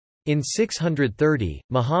campaign. In 630,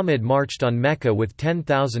 Muhammad marched on Mecca with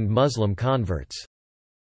 10,000 Muslim converts.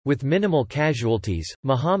 With minimal casualties,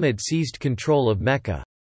 Muhammad seized control of Mecca.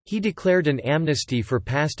 He declared an amnesty for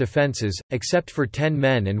past offences, except for 10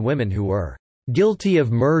 men and women who were guilty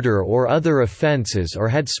of murder or other offences or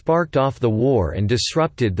had sparked off the war and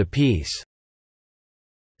disrupted the peace.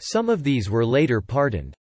 Some of these were later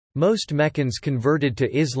pardoned. Most Meccans converted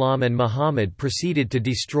to Islam and Muhammad proceeded to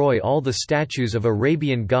destroy all the statues of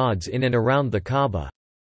Arabian gods in and around the Kaaba.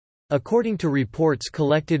 According to reports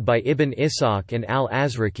collected by Ibn Ishaq and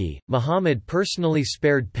al-Azraqi, Muhammad personally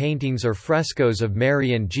spared paintings or frescoes of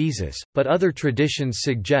Mary and Jesus, but other traditions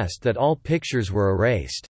suggest that all pictures were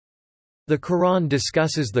erased. The Quran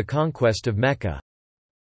discusses the conquest of Mecca.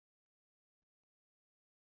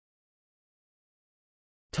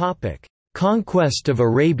 Conquest of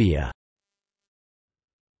Arabia.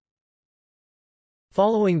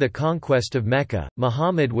 Following the conquest of Mecca,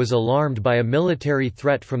 Muhammad was alarmed by a military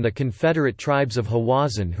threat from the confederate tribes of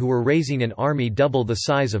Hawazin who were raising an army double the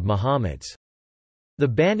size of Muhammad's. The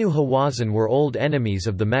Banu Hawazin were old enemies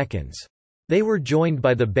of the Meccans. They were joined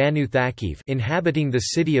by the Banu Thaqif inhabiting the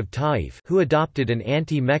city of Taif who adopted an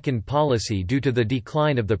anti-Meccan policy due to the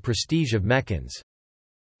decline of the prestige of Meccans.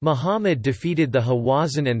 Muhammad defeated the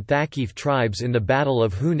Hawazin and Thaqif tribes in the Battle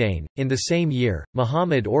of Hunain. In the same year,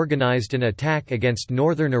 Muhammad organized an attack against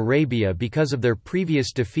northern Arabia because of their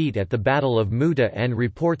previous defeat at the Battle of Mu'tah and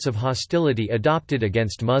reports of hostility adopted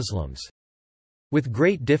against Muslims. With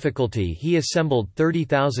great difficulty he assembled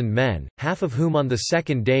 30,000 men, half of whom on the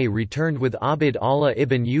second day returned with Abd Allah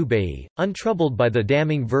ibn Ubayy, untroubled by the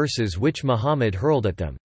damning verses which Muhammad hurled at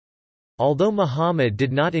them. Although Muhammad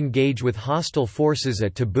did not engage with hostile forces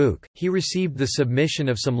at Tabuk, he received the submission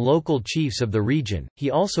of some local chiefs of the region.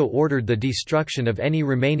 He also ordered the destruction of any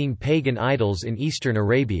remaining pagan idols in eastern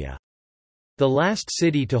Arabia. The last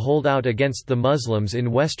city to hold out against the Muslims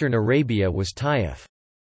in western Arabia was Taif.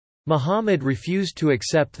 Muhammad refused to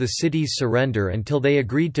accept the city's surrender until they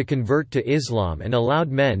agreed to convert to Islam and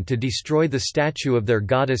allowed men to destroy the statue of their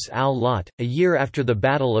goddess Al-Lat. A year after the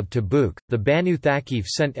Battle of Tabuk, the Banu Thaqif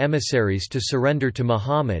sent emissaries to surrender to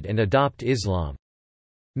Muhammad and adopt Islam.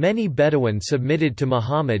 Many Bedouin submitted to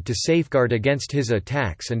Muhammad to safeguard against his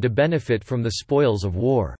attacks and to benefit from the spoils of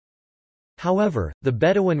war. However, the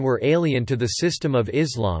Bedouin were alien to the system of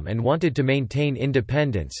Islam and wanted to maintain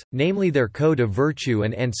independence, namely their code of virtue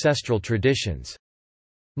and ancestral traditions.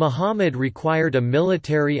 Muhammad required a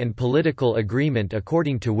military and political agreement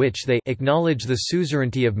according to which they acknowledge the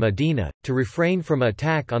suzerainty of Medina, to refrain from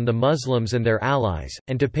attack on the Muslims and their allies,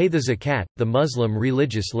 and to pay the zakat, the Muslim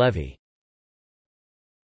religious levy.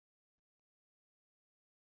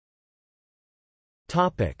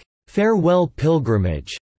 Farewell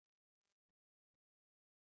pilgrimage.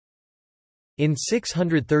 In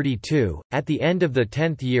 632, at the end of the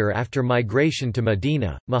 10th year after migration to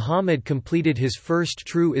Medina, Muhammad completed his first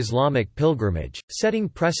true Islamic pilgrimage, setting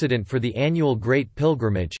precedent for the annual Great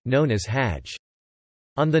Pilgrimage, known as Hajj.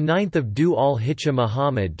 On the 9th of Dhu al-Hijjah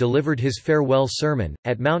Muhammad delivered his farewell sermon,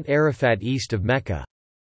 at Mount Arafat east of Mecca.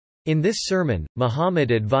 In this sermon,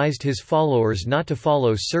 Muhammad advised his followers not to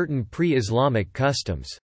follow certain pre-Islamic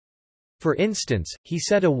customs. For instance, he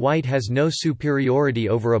said a white has no superiority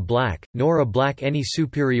over a black, nor a black any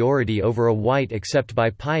superiority over a white except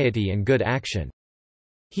by piety and good action.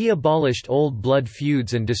 He abolished old blood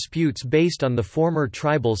feuds and disputes based on the former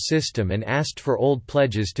tribal system and asked for old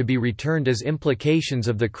pledges to be returned as implications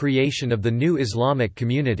of the creation of the new Islamic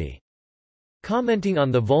community. Commenting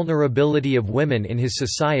on the vulnerability of women in his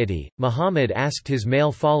society, Muhammad asked his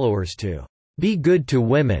male followers to be good to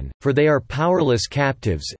women, for they are powerless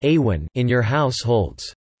captives in your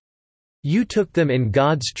households. You took them in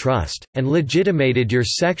God's trust, and legitimated your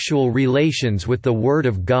sexual relations with the word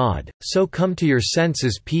of God, so come to your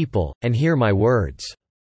senses people, and hear my words."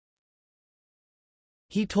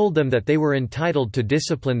 He told them that they were entitled to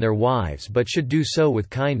discipline their wives but should do so with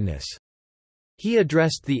kindness. He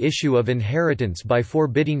addressed the issue of inheritance by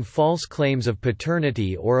forbidding false claims of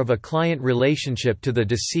paternity or of a client relationship to the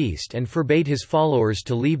deceased and forbade his followers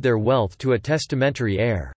to leave their wealth to a testamentary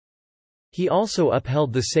heir. He also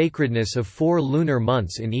upheld the sacredness of 4 lunar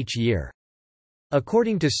months in each year.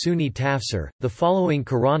 According to Sunni tafsir, the following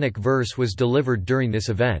Quranic verse was delivered during this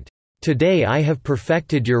event. "Today I have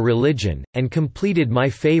perfected your religion, and completed my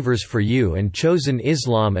favors for you and chosen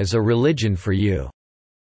Islam as a religion for you."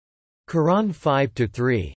 Quran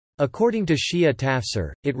 5-3. According to Shia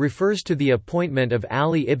tafsir, it refers to the appointment of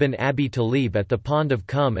Ali ibn Abi Talib at the Pond of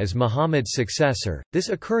Qum as Muhammad's successor, this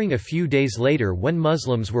occurring a few days later when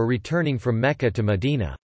Muslims were returning from Mecca to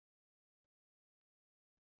Medina.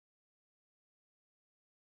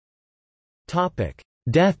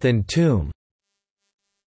 Death and tomb.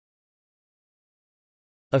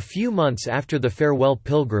 A few months after the farewell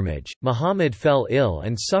pilgrimage, Muhammad fell ill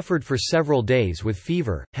and suffered for several days with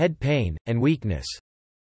fever, head pain, and weakness.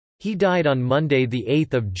 He died on Monday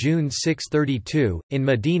 8 June 632, in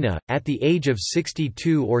Medina, at the age of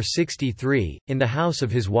 62 or 63, in the house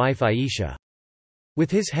of his wife Aisha.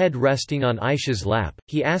 With his head resting on Aisha's lap,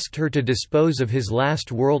 he asked her to dispose of his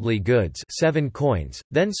last worldly goods, 7 coins,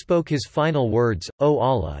 then spoke his final words, "O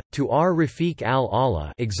Allah, to our Rafiq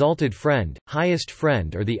al-Allah, exalted friend, highest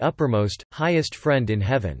friend or the uppermost, highest friend in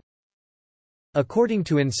heaven." According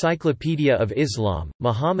to Encyclopedia of Islam,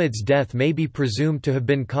 Muhammad's death may be presumed to have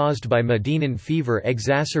been caused by Medinan fever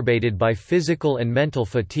exacerbated by physical and mental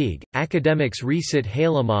fatigue. Academics Resit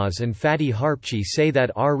Halamaz and Fatih Harpchi say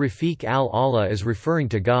that our Rafiq al-Allah is referring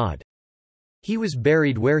to God. He was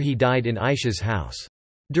buried where he died in Aisha's house.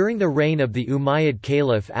 During the reign of the Umayyad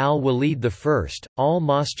Caliph al-Walid I,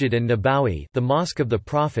 al-Masjid and Nabawi, the Mosque of the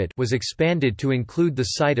Prophet, was expanded to include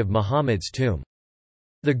the site of Muhammad's tomb.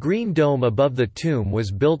 The green dome above the tomb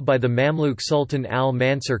was built by the Mamluk Sultan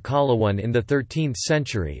al-Mansur Qalawun in the 13th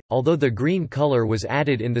century, although the green color was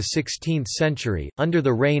added in the 16th century, under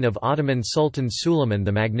the reign of Ottoman Sultan Suleiman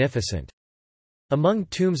the Magnificent. Among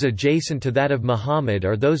tombs adjacent to that of Muhammad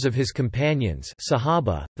are those of his companions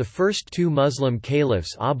Sahaba, the first 2 Muslim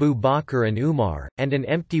caliphs Abu Bakr and Umar, and an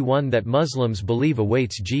empty one that Muslims believe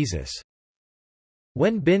awaits Jesus.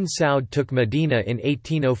 When bin Saud took Medina in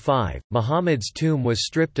 1805, Muhammad's tomb was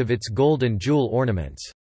stripped of its gold and jewel ornaments.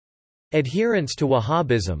 Adherents to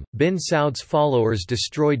Wahhabism, bin Saud's followers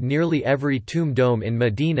destroyed nearly every tomb dome in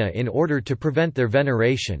Medina in order to prevent their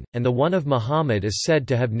veneration, and the one of Muhammad is said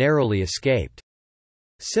to have narrowly escaped.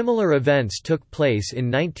 Similar events took place in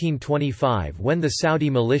 1925 when the Saudi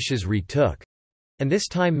militias retook—and this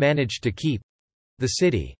time managed to keep—the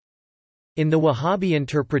city. In the Wahhabi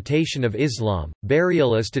interpretation of Islam,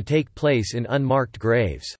 burial is to take place in unmarked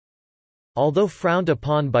graves. Although frowned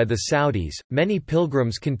upon by the Saudis, many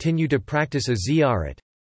pilgrims continue to practice a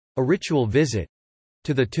ziyarat—a ritual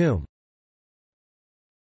visit—to the tomb.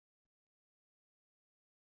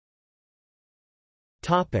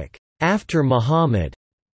 After Muhammad.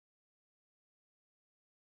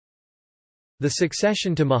 The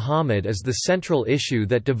succession to Muhammad is the central issue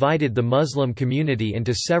that divided the Muslim community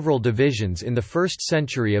into several divisions in the first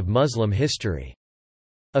century of Muslim history.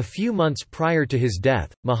 A few months prior to his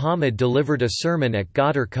death, Muhammad delivered a sermon at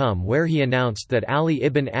Ghadir Qum where he announced that Ali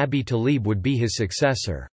ibn Abi Talib would be his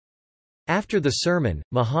successor. After the sermon,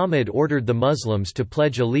 Muhammad ordered the Muslims to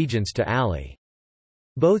pledge allegiance to Ali.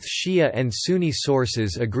 Both Shia and Sunni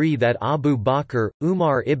sources agree that Abu Bakr,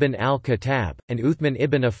 Umar ibn al-Khattab, and Uthman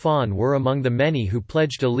ibn Affan were among the many who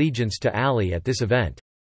pledged allegiance to Ali at this event.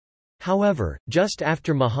 However, just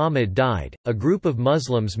after Muhammad died, a group of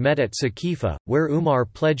Muslims met at Saqifa, where Umar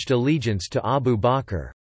pledged allegiance to Abu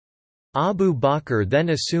Bakr. Abu Bakr then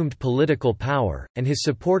assumed political power, and his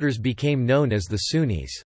supporters became known as the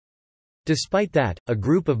Sunnis. Despite that, a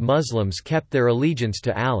group of Muslims kept their allegiance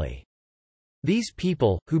to Ali. These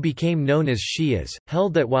people, who became known as Shias,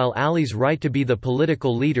 held that while Ali's right to be the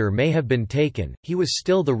political leader may have been taken, he was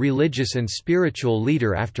still the religious and spiritual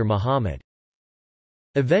leader after Muhammad.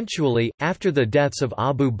 Eventually, after the deaths of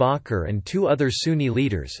Abu Bakr and two other Sunni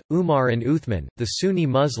leaders, Umar and Uthman, the Sunni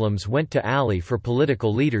Muslims went to Ali for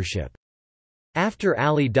political leadership. After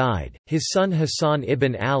Ali died, his son Hassan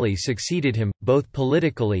ibn Ali succeeded him, both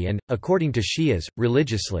politically and, according to Shias,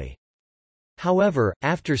 religiously. However,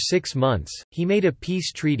 after 6 months, he made a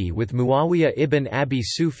peace treaty with Muawiyah ibn Abi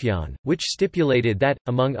Sufyan, which stipulated that,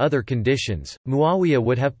 among other conditions, Muawiyah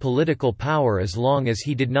would have political power as long as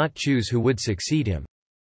he did not choose who would succeed him.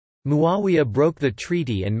 Muawiyah broke the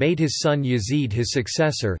treaty and made his son Yazid his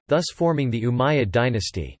successor, thus forming the Umayyad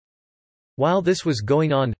dynasty. While this was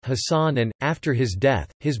going on, Hassan and, after his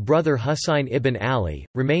death, his brother Husayn ibn Ali,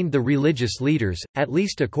 remained the religious leaders, at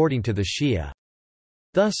least according to the Shia.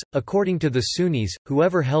 Thus, according to the Sunnis,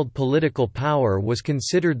 whoever held political power was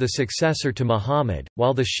considered the successor to Muhammad,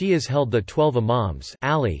 while the Shias held the 12 Imams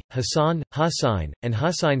Ali, Hassan, Husayn, and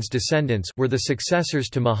Husayn's descendants were the successors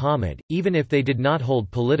to Muhammad, even if they did not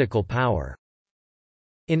hold political power.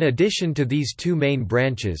 In addition to these two main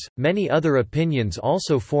branches, many other opinions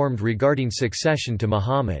also formed regarding succession to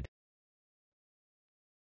Muhammad.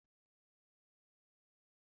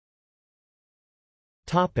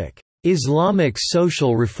 Islamic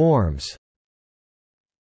social reforms.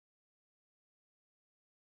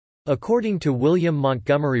 According to William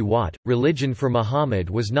Montgomery Watt, religion for Muhammad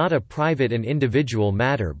was not a private and individual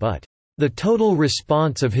matter but the total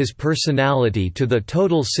response of his personality to the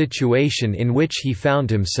total situation in which he found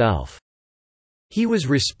himself. He was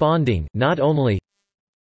responding not only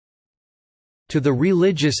to the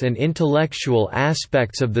religious and intellectual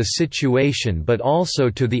aspects of the situation but also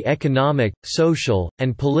to the economic, social,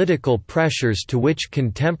 and political pressures to which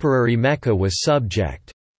contemporary Mecca was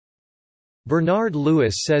subject. Bernard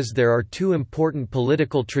Lewis says there are two important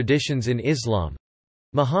political traditions in Islam: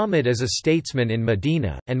 Muhammad as a statesman in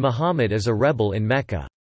Medina, and Muhammad as a rebel in Mecca.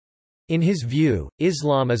 In his view,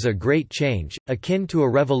 Islam is a great change, akin to a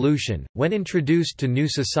revolution. When introduced to new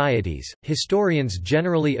societies, historians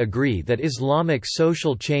generally agree that Islamic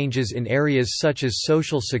social changes in areas such as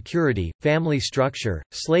social security, family structure,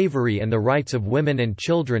 slavery, and the rights of women and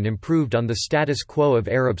children improved on the status quo of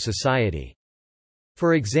Arab society.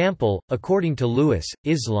 For example, according to Lewis,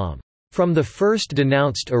 Islam from the first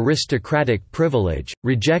denounced aristocratic privilege,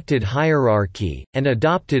 rejected hierarchy, and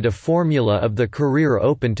adopted a formula of the career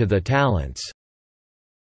open to the talents.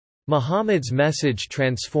 Muhammad's message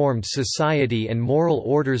transformed society and moral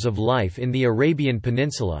orders of life in the Arabian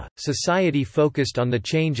Peninsula. Society focused on the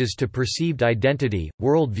changes to perceived identity,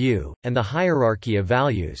 worldview, and the hierarchy of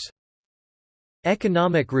values.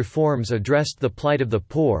 Economic reforms addressed the plight of the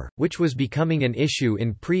poor, which was becoming an issue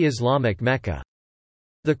in pre-Islamic Mecca.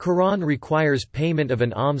 The Quran requires payment of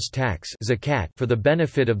an alms tax zakat for the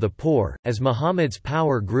benefit of the poor. As Muhammad's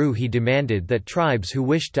power grew, he demanded that tribes who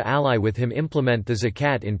wished to ally with him implement the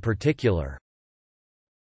zakat in particular.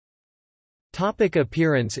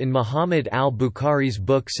 Appearance in Muhammad al-Bukhari's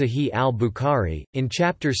book Sahih al-Bukhari, in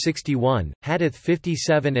chapter 61, Hadith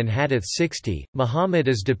 57 and Hadith 60, Muhammad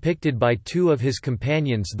is depicted by two of his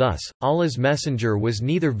companions thus: Allah's messenger was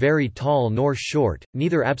neither very tall nor short,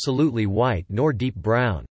 neither absolutely white nor deep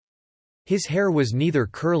brown. His hair was neither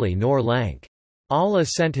curly nor lank. Allah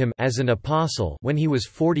sent him as an apostle when he was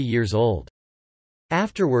 40 years old.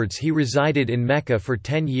 Afterwards he resided in Mecca for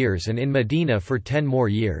 10 years and in Medina for 10 more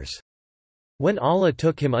years. When Allah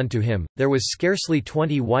took him unto him, there was scarcely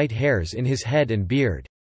 20 white hairs in his head and beard.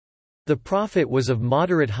 The Prophet was of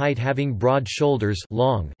moderate height, having broad shoulders,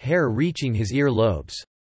 long hair reaching his ear lobes.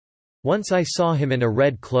 Once I saw him in a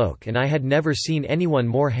red cloak, and I had never seen anyone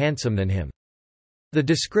more handsome than him. The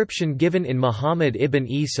description given in Muhammad ibn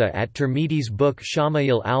Isa at Tirmidhi's book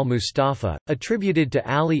Shama'il al-Mustafa, attributed to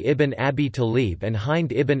Ali ibn Abi Talib and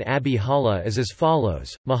Hind ibn Abi Hala, is as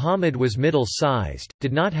follows: Muhammad was middle-sized,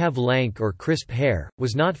 did not have lank or crisp hair,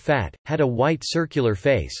 was not fat, had a white circular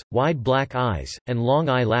face, wide black eyes, and long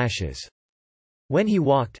eyelashes. When he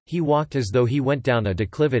walked as though he went down a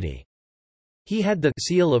declivity. He had the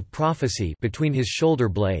seal of prophecy between his shoulder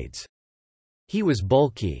blades. He was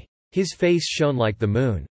bulky. His face shone like the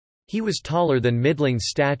moon. He was taller than middling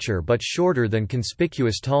stature but shorter than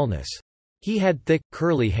conspicuous tallness. He had thick,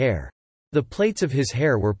 curly hair. The plaits of his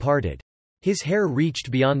hair were parted. His hair reached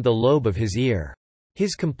beyond the lobe of his ear.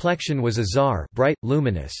 His complexion was azar, bright,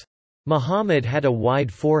 luminous. Muhammad had a wide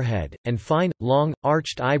forehead, and fine, long,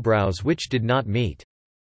 arched eyebrows which did not meet.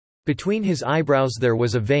 Between his eyebrows there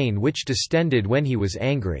was a vein which distended when he was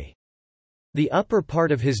angry. The upper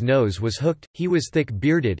part of his nose was hooked, he was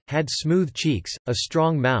thick-bearded, had smooth cheeks, a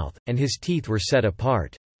strong mouth, and his teeth were set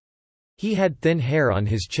apart. He had thin hair on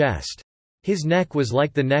his chest. His neck was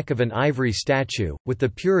like the neck of an ivory statue, with the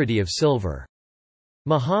purity of silver.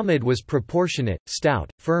 Muhammad was proportionate, stout,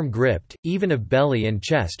 firm-gripped, even of belly and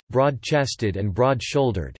chest, broad-chested and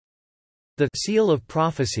broad-shouldered. The seal of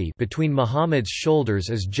prophecy between Muhammad's shoulders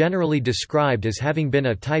is generally described as having been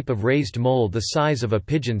a type of raised mole the size of a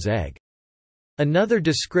pigeon's egg. Another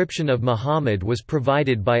description of Muhammad was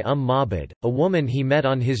provided by Ma'bad, a woman he met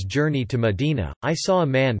on his journey to Medina. "I saw a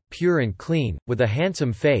man, pure and clean, with a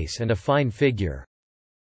handsome face and a fine figure.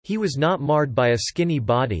 He was not marred by a skinny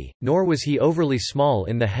body, nor was he overly small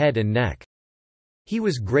in the head and neck. He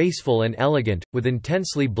was graceful and elegant, with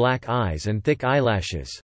intensely black eyes and thick eyelashes.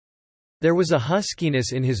 There was a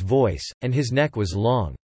huskiness in his voice, and his neck was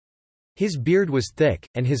long. His beard was thick,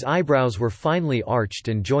 and his eyebrows were finely arched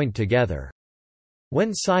and joined together.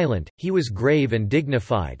 When silent, he was grave and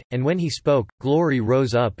dignified, and when he spoke, glory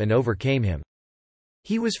rose up and overcame him.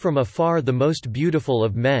 He was from afar the most beautiful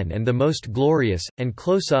of men and the most glorious, and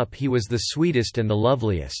close up he was the sweetest and the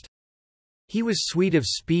loveliest. He was sweet of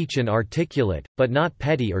speech and articulate, but not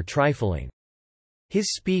petty or trifling.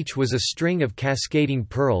 His speech was a string of cascading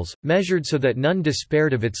pearls, measured so that none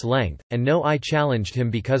despaired of its length, and no eye challenged him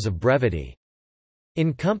because of brevity.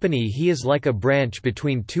 In company he is like a branch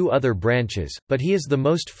between two other branches, but he is the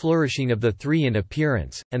most flourishing of the three in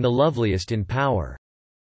appearance, and the loveliest in power.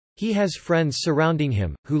 He has friends surrounding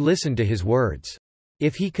him, who listen to his words.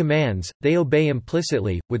 If he commands, they obey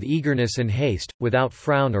implicitly, with eagerness and haste, without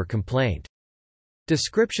frown or complaint."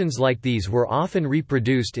 Descriptions like these were often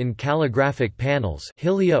reproduced in calligraphic panels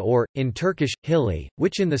hilya or, in Turkish, hili,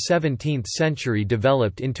 which in the 17th century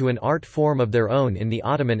developed into an art form of their own in the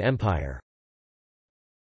Ottoman Empire.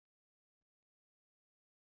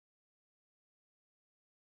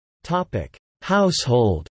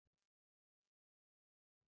 Household.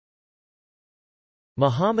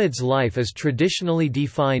 Muhammad's life is traditionally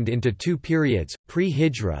defined into two periods: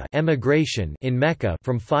 pre-Hijra emigration in Mecca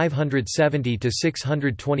from 570 to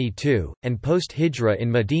 622, and post-Hijra in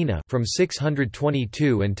Medina from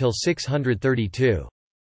 622 until 632.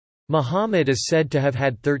 Muhammad is said to have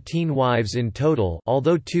had 13 wives in total,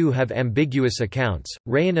 although two have ambiguous accounts: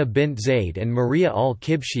 Rayana bint Zayd and Maria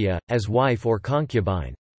al-Kibshiyah, as wife or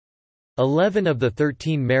concubine. 11 of the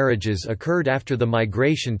 13 marriages occurred after the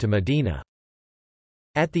migration to Medina.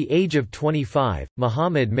 At the age of 25,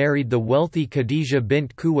 Muhammad married the wealthy Khadija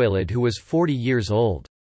bint Khuwaylid, who was 40 years old.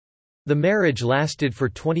 The marriage lasted for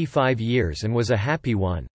 25 years and was a happy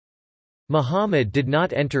one. Muhammad did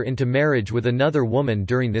not enter into marriage with another woman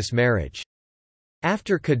during this marriage.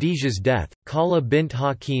 After Khadija's death, Khala bint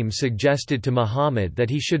Hakim suggested to Muhammad that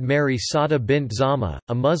he should marry Sada bint Zama,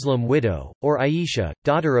 a Muslim widow, or Aisha,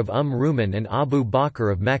 daughter of Ruman and Abu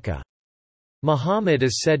Bakr of Mecca. Muhammad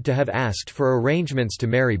is said to have asked for arrangements to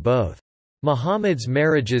marry both. Muhammad's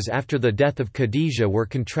marriages after the death of Khadija were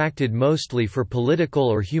contracted mostly for political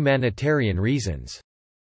or humanitarian reasons.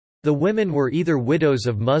 The women were either widows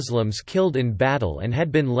of Muslims killed in battle and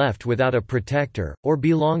had been left without a protector, or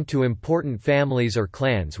belonged to important families or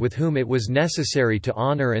clans with whom it was necessary to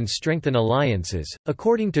honor and strengthen alliances.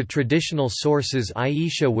 According to traditional sources,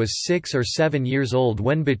 Aisha was 6 or 7 years old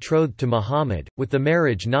when betrothed to Muhammad, with the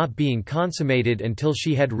marriage not being consummated until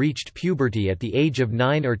she had reached puberty at the age of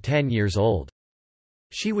 9 or 10 years old.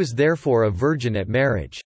 She was therefore a virgin at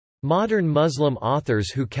marriage. Modern Muslim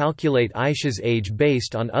authors who calculate Aisha's age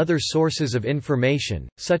based on other sources of information,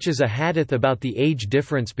 such as a hadith about the age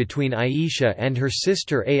difference between Aisha and her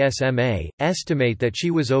sister Asma, estimate that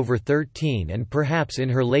she was over 13 and perhaps in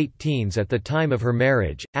her late teens at the time of her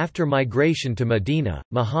marriage. After migration to Medina,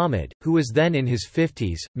 Muhammad, who was then in his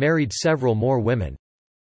 50s, married several more women.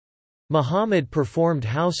 Muhammad performed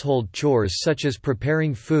household chores such as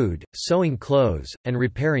preparing food, sewing clothes, and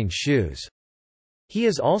repairing shoes. He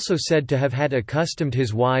is also said to have had accustomed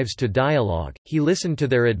his wives to dialogue, he listened to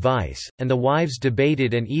their advice, and the wives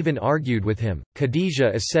debated and even argued with him.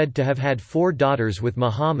 Khadija is said to have had 4 daughters with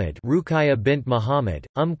Muhammad: Ruqayya bint Muhammad,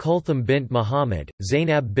 Kulthum bint Muhammad,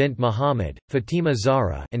 Zainab bint Muhammad, Fatima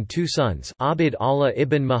Zahra, and 2 sons, Abd Allah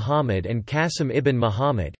ibn Muhammad and Qasim ibn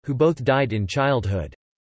Muhammad, who both died in childhood.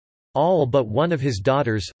 All but one of his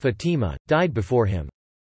daughters, Fatima, died before him.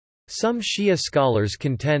 Some Shia scholars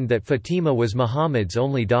contend that Fatima was Muhammad's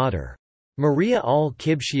only daughter. Maria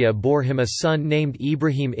al-Kibshiyah bore him a son named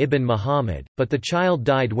Ibrahim ibn Muhammad, but the child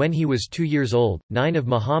died when he was 2 years old. 9 of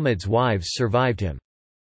Muhammad's wives survived him.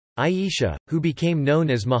 Aisha, who became known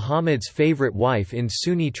as Muhammad's favorite wife in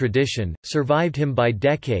Sunni tradition, survived him by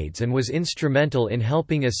decades and was instrumental in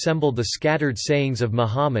helping assemble the scattered sayings of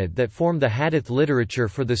Muhammad that form the Hadith literature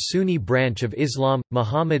for the Sunni branch of Islam.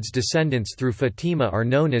 Muhammad's descendants through Fatima are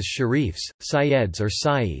known as Sharifs, Sayyids or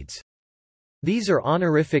Sayyids. These are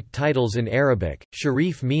honorific titles in Arabic,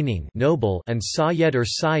 sharif meaning noble and Sayyid or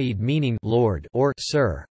Sayyid meaning lord or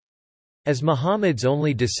sir. As Muhammad's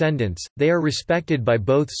only descendants, they are respected by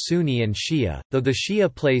both Sunni and Shia, though the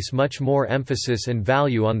Shia place much more emphasis and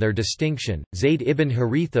value on their distinction. Zayd ibn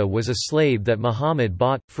Haritha was a slave that Muhammad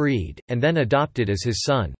bought, freed, and then adopted as his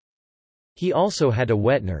son. He also had a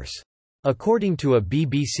wet nurse. According to a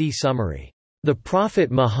BBC summary, "The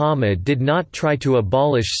Prophet Muhammad did not try to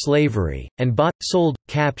abolish slavery, and bought, sold,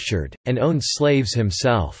 captured, and owned slaves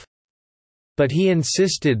himself. But he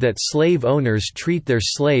insisted that slave owners treat their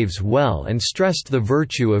slaves well and stressed the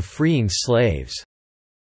virtue of freeing slaves.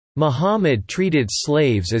 Muhammad treated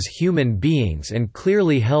slaves as human beings and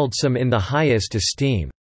clearly held some in the highest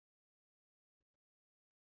esteem."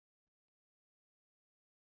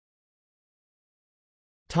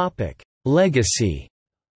 Legacy.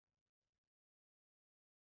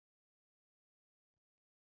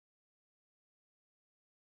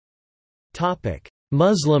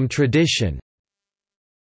 Muslim tradition.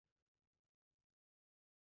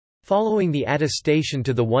 Following the attestation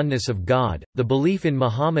to the oneness of God, the belief in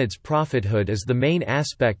Muhammad's prophethood is the main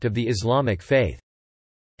aspect of the Islamic faith.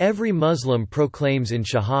 Every Muslim proclaims in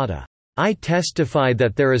Shahada, "I testify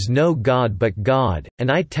that there is no God but God, and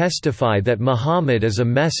I testify that Muhammad is a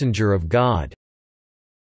messenger of God."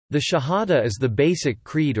 The Shahada is the basic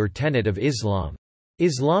creed or tenet of Islam.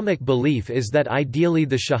 Islamic belief is that ideally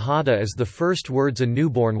the Shahada is the first words a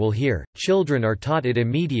newborn will hear, children are taught it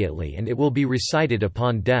immediately and it will be recited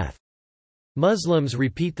upon death. Muslims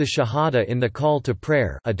repeat the Shahada in the call to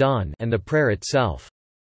prayer adhan and the prayer itself.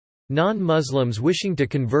 Non-Muslims wishing to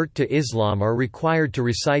convert to Islam are required to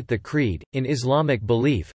recite the creed. In Islamic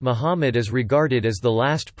belief, Muhammad is regarded as the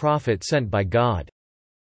last prophet sent by God.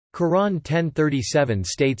 Quran 10:37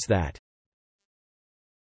 states that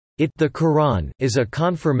the Quran is a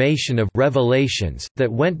confirmation of revelations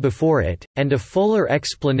that went before it, and a fuller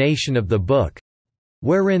explanation of the book,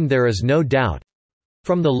 wherein there is no doubt,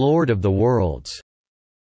 from the Lord of the worlds.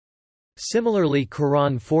 Similarly,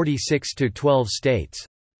 Quran 46:12 states,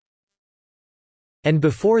 "And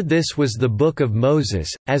before this was the book of Moses,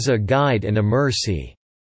 as a guide and a mercy.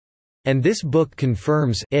 And this book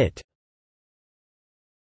confirms it."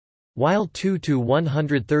 While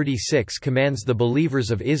 2-136 commands the believers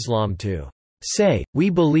of Islam to say, "We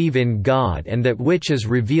believe in God and that which is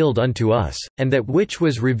revealed unto us, and that which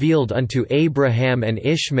was revealed unto Abraham and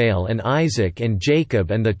Ishmael and Isaac and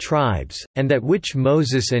Jacob and the tribes, and that which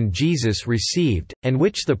Moses and Jesus received, and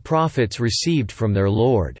which the prophets received from their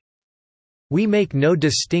Lord. We make no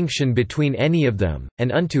distinction between any of them, and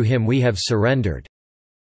unto him we have surrendered."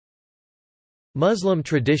 Muslim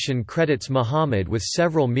tradition credits Muhammad with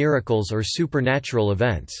several miracles or supernatural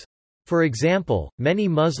events. For example, many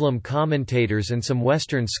Muslim commentators and some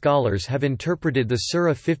Western scholars have interpreted the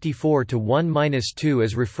Surah 54-1-2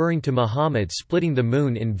 as referring to Muhammad splitting the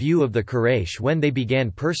moon in view of the Quraysh when they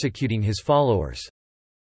began persecuting his followers.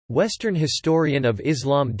 Western historian of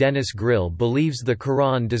Islam Dennis Grill believes the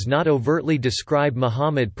Quran does not overtly describe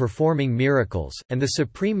Muhammad performing miracles, and the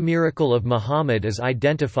supreme miracle of Muhammad is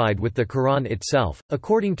identified with the Quran itself.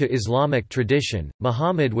 According to Islamic tradition,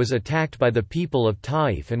 Muhammad was attacked by the people of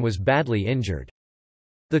Taif and was badly injured.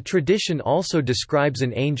 The tradition also describes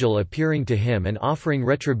an angel appearing to him and offering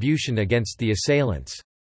retribution against the assailants.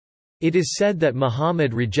 It is said that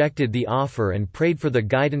Muhammad rejected the offer and prayed for the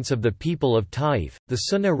guidance of the people of Taif. The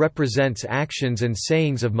Sunnah represents actions and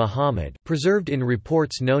sayings of Muhammad, preserved in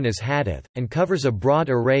reports known as Hadith, and covers a broad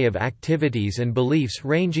array of activities and beliefs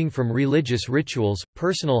ranging from religious rituals,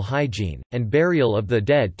 personal hygiene, and burial of the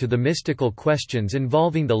dead to the mystical questions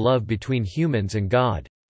involving the love between humans and God.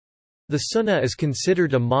 The Sunnah is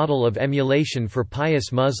considered a model of emulation for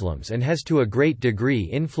pious Muslims and has to a great degree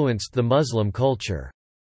influenced the Muslim culture.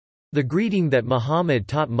 The greeting that Muhammad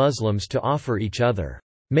taught Muslims to offer each other,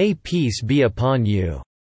 "May peace be upon you,"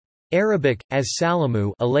 Arabic, as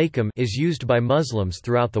salamu alaykum, is used by Muslims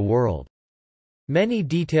throughout the world. Many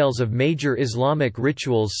details of major Islamic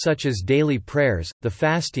rituals such as daily prayers, the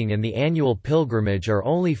fasting and the annual pilgrimage are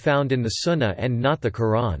only found in the Sunnah and not the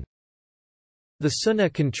Quran. The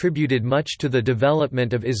Sunnah contributed much to the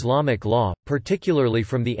development of Islamic law, particularly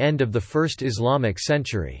from the end of the first Islamic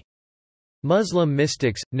century. Muslim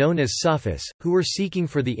mystics, known as Sufis, who were seeking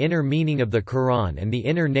for the inner meaning of the Quran and the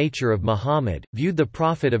inner nature of Muhammad, viewed the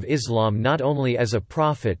Prophet of Islam not only as a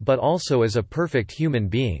prophet but also as a perfect human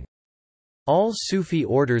being. All Sufi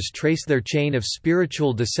orders trace their chain of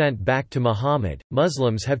spiritual descent back to Muhammad.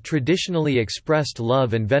 Muslims have traditionally expressed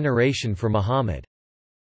love and veneration for Muhammad.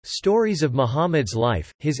 Stories of Muhammad's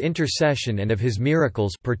life, his intercession and of his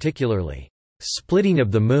miracles, particularly splitting of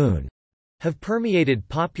the moon, have permeated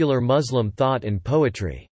popular Muslim thought and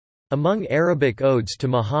poetry. Among Arabic odes to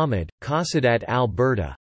Muhammad, Qasidat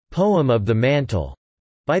al-Burda, poem of the mantle,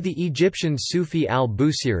 by the Egyptian Sufi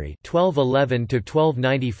al-Busiri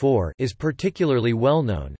 (1211–1294), is particularly well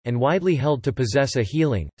known and widely held to possess a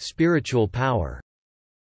healing, spiritual power.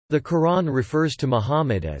 The Quran refers to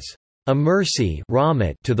Muhammad as a mercy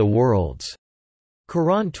rahmat to the worlds.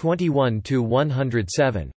 Quran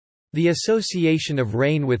 21-107. The association of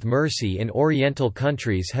rain with mercy in Oriental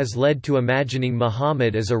countries has led to imagining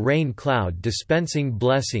Muhammad as a rain cloud dispensing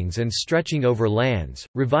blessings and stretching over lands,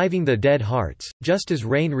 reviving the dead hearts, just as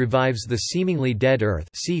rain revives the seemingly dead earth.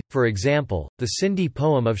 See, for example, the Sindhi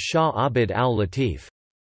poem of Shah Abid al-Latif.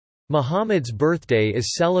 Muhammad's birthday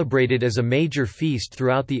is celebrated as a major feast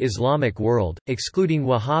throughout the Islamic world, excluding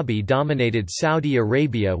Wahhabi-dominated Saudi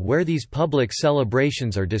Arabia where these public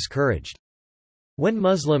celebrations are discouraged. When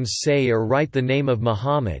Muslims say or write the name of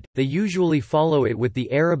Muhammad, they usually follow it with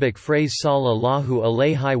the Arabic phrase Sallallahu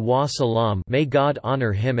alayhi wa sallam, may God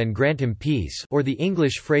honor him and grant him peace, or the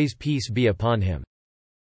English phrase peace be upon him.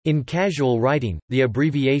 In casual writing, the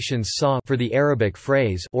abbreviations SA for the Arabic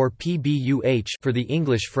phrase or PBUH for the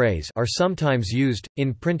English phrase are sometimes used.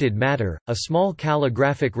 In printed matter, a small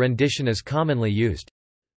calligraphic rendition is commonly used.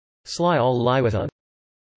 Sly al-Liwatha.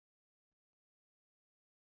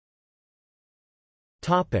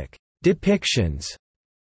 Depictions.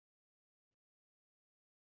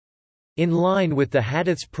 In line with the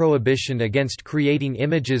Hadith's prohibition against creating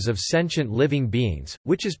images of sentient living beings,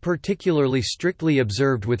 which is particularly strictly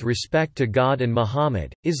observed with respect to God and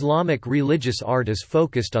Muhammad, Islamic religious art is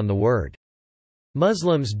focused on the word.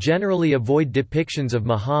 Muslims generally avoid depictions of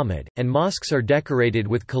Muhammad, and mosques are decorated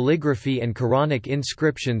with calligraphy and Quranic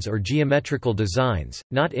inscriptions or geometrical designs,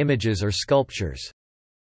 not images or sculptures.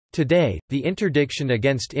 Today, the interdiction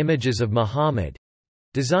against images of Muhammad,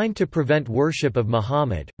 designed to prevent worship of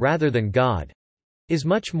Muhammad, rather than God, is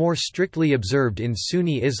much more strictly observed in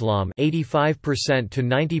Sunni Islam 85% to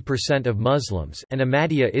 90% of Muslims and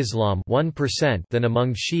Ahmadiyya Islam 1% than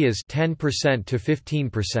among Shias 10% to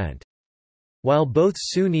 15%. While both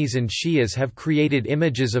Sunnis and Shias have created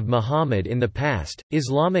images of Muhammad in the past,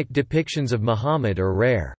 Islamic depictions of Muhammad are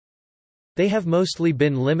rare. They have mostly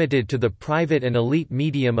been limited to the private and elite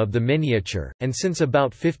medium of the miniature, and since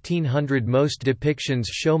about 1500 most depictions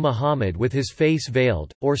show Muhammad with his face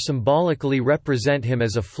veiled, or symbolically represent him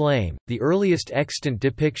as a flame. The earliest extant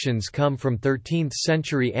depictions come from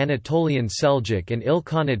 13th-century Anatolian Seljuk and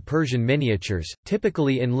Ilkhanid Persian miniatures,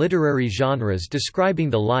 typically in literary genres describing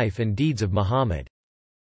the life and deeds of Muhammad.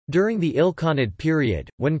 During the Ilkhanid period,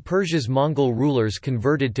 when Persia's Mongol rulers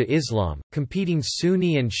converted to Islam, competing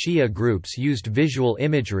Sunni and Shia groups used visual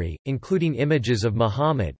imagery, including images of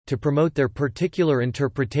Muhammad, to promote their particular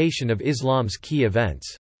interpretation of Islam's key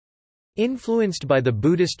events. Influenced by the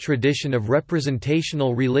Buddhist tradition of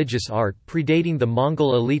representational religious art predating the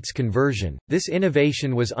Mongol elite's conversion, this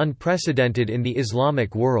innovation was unprecedented in the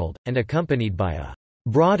Islamic world, and accompanied by a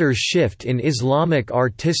broader shift in Islamic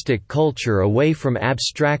artistic culture away from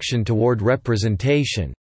abstraction toward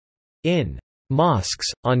representation. In mosques,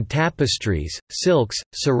 on tapestries, silks,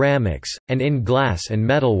 ceramics, and in glass and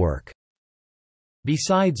metalwork.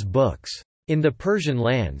 Besides books. In the Persian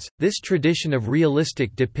lands, this tradition of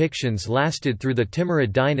realistic depictions lasted through the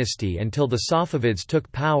Timurid dynasty until the Safavids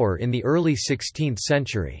took power in the early 16th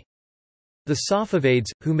century. The Safavids,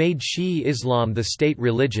 who made Shi'i Islam the state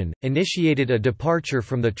religion, initiated a departure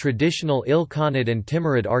from the traditional Ilkhanid and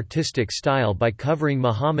Timurid artistic style by covering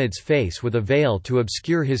Muhammad's face with a veil to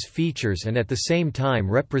obscure his features and at the same time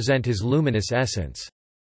represent his luminous essence.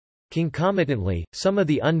 Concomitantly, some of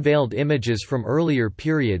the unveiled images from earlier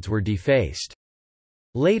periods were defaced.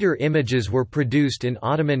 Later images were produced in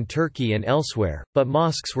Ottoman Turkey and elsewhere, but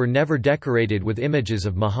mosques were never decorated with images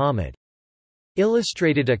of Muhammad.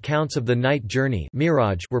 Illustrated accounts of the night journey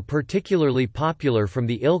Mi'raj were particularly popular from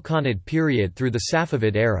the Ilkhanid period through the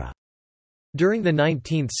Safavid era. During the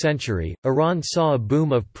 19th century, Iran saw a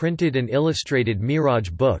boom of printed and illustrated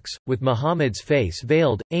Mi'raj books, with Muhammad's face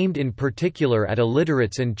veiled, aimed in particular at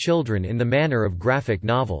illiterates and children in the manner of graphic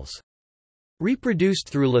novels. Reproduced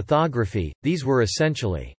through lithography, these were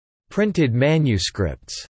essentially printed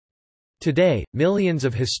manuscripts. Today, millions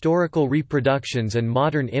of historical reproductions and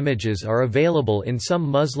modern images are available in some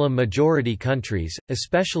Muslim-majority countries,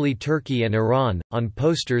 especially Turkey and Iran, on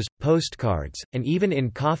posters, postcards, and even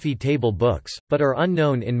in coffee table books, but are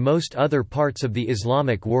unknown in most other parts of the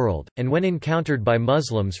Islamic world, and when encountered by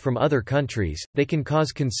Muslims from other countries, they can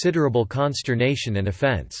cause considerable consternation and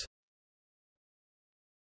offense.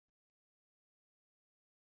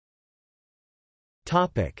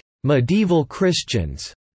 Medieval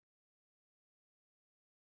Christians.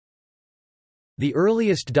 The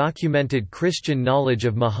earliest documented Christian knowledge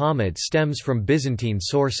of Muhammad stems from Byzantine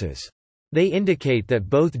sources. They indicate that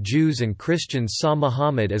both Jews and Christians saw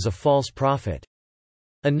Muhammad as a false prophet.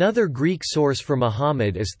 Another Greek source for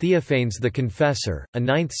Muhammad is Theophanes the Confessor, a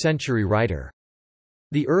 9th-century writer.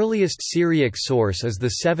 The earliest Syriac source is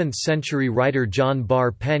the 7th-century writer John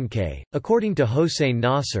Bar Penkay. According to Hossein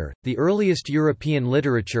Nasr, the earliest European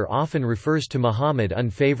literature often refers to Muhammad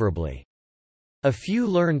unfavorably. A few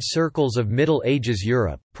learned circles of Middle Ages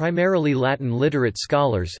Europe, primarily Latin literate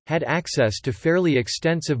scholars, had access to fairly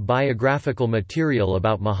extensive biographical material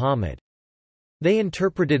about Muhammad. They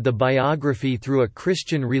interpreted the biography through a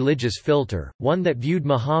Christian religious filter, one that viewed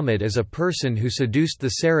Muhammad as a person who seduced the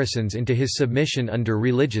Saracens into his submission under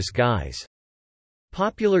religious guise.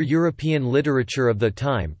 Popular European literature of the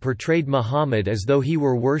time portrayed Muhammad as though he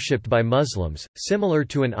were worshipped by Muslims, similar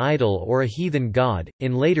to an idol or a heathen god.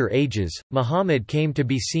 In later ages, Muhammad came to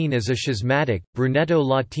be seen as a schismatic. Brunetto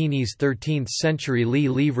Latini's 13th-century Les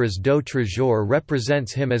Livres d'autres jours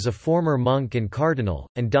represents him as a former monk and cardinal,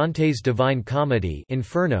 and Dante's Divine Comedy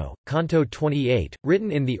Inferno, Canto 28,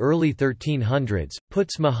 written in the early 1300s,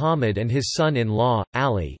 puts Muhammad and his son-in-law,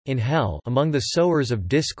 Ali, in hell among the sowers of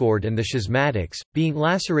discord and the schismatics, being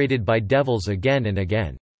lacerated by devils again and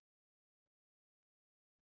again.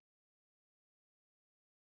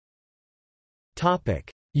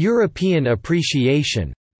 European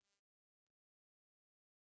appreciation.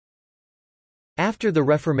 After the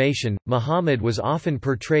Reformation, Muhammad was often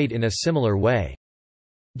portrayed in a similar way.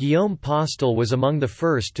 Guillaume Postel was among the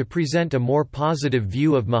first to present a more positive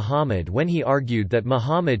view of Muhammad when he argued that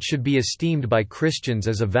Muhammad should be esteemed by Christians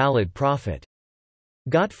as a valid prophet.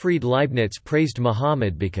 Gottfried Leibniz praised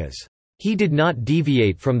Muhammad because he did not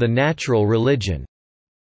deviate from the natural religion.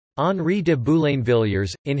 Henri de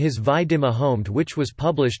Boulainvilliers, in his Vie de Mahomet, which was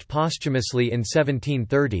published posthumously in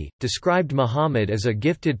 1730, described Muhammad as a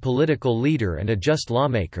gifted political leader and a just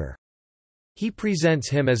lawmaker. He presents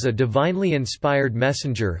him as a divinely inspired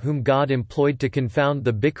messenger whom God employed to confound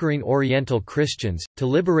the bickering Oriental Christians, to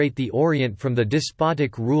liberate the Orient from the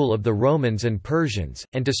despotic rule of the Romans and Persians,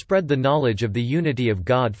 and to spread the knowledge of the unity of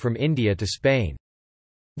God from India to Spain.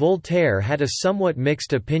 Voltaire had a somewhat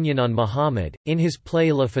mixed opinion on Muhammad. In his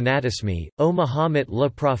play Le Fanatisme, O Muhammad le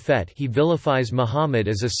Prophète, he vilifies Muhammad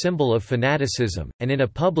as a symbol of fanaticism, and in a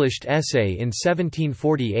published essay in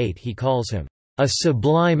 1748 he calls him a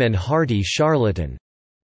sublime and hearty charlatan.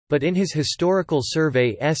 But in his historical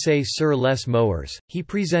survey Essai sur les Moeurs, he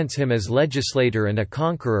presents him as legislator and a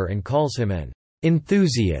conqueror and calls him an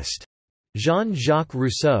enthusiast. Jean-Jacques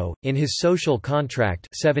Rousseau, in his Social Contract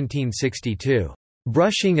 1762,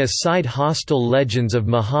 brushing aside hostile legends of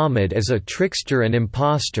Muhammad as a trickster and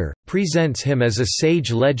impostor, presents him as a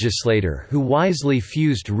sage legislator who wisely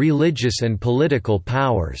fused religious and political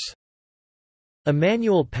powers.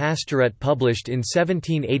 Emmanuel Pastoret published in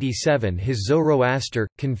 1787 his Zoroaster,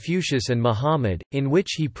 Confucius and Muhammad, in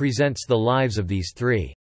which he presents the lives of these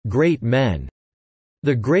three great men,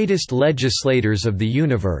 the greatest legislators of the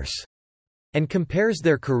universe, and compares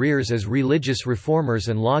their careers as religious reformers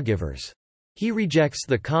and lawgivers. He rejects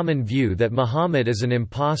the common view that Muhammad is an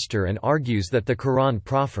impostor and argues that the Quran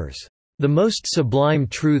proffers the most sublime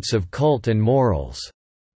truths of cult and morals.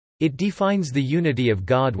 It defines the unity of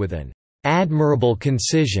God with an admirable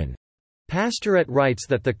concision. Pastoret writes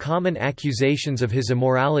that the common accusations of his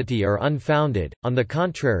immorality are unfounded, on the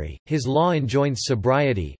contrary, his law enjoins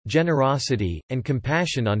sobriety, generosity, and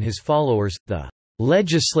compassion on his followers. The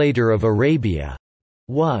legislator of Arabia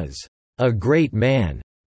was a great man.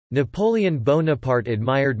 Napoleon Bonaparte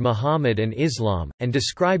admired Muhammad and Islam, and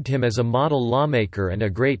described him as a model lawmaker and a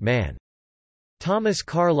great man. Thomas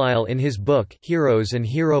Carlyle in his book Heroes and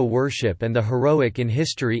Hero Worship and the Heroic in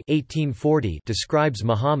History 1840 describes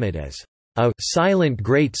Muhammad as a silent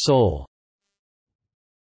great soul,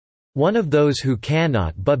 one of those who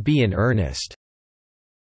cannot but be in earnest.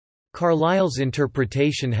 Carlyle's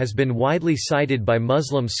interpretation has been widely cited by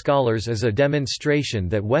Muslim scholars as a demonstration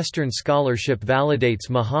that Western scholarship validates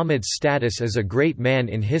Muhammad's status as a great man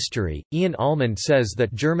in history. Ian Almond says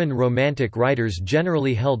that German Romantic writers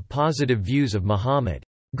generally held positive views of Muhammad.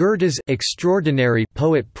 Goethe's extraordinary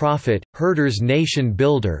poet-prophet, Herder's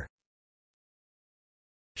nation-builder,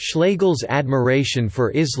 Schlegel's admiration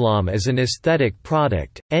for Islam as an aesthetic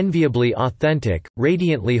product, enviably authentic,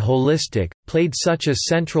 radiantly holistic, played such a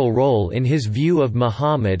central role in his view of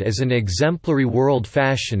Muhammad as an exemplary world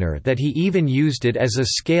fashioner that he even used it as a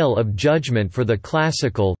scale of judgment for the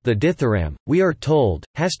classical. The dithyramb, we are told,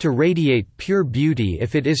 has to radiate pure beauty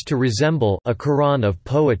if it is to resemble a Quran of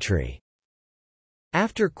poetry.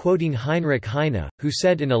 After quoting Heinrich Heine, who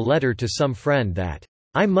said in a letter to some friend that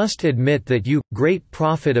 "I must admit that you, great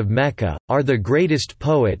prophet of Mecca, are the greatest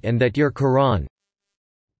poet and that your Quran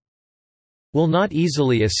will not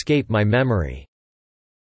easily escape my memory."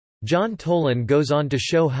 John Toland goes on to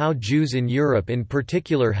show how Jews in Europe in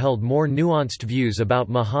particular held more nuanced views about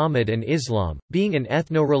Muhammad and Islam, being an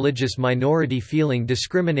ethno-religious minority feeling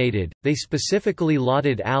discriminated. They specifically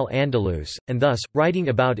lauded al-Andalus, and thus, writing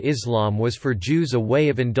about Islam was for Jews a way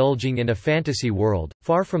of indulging in a fantasy world,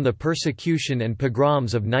 far from the persecution and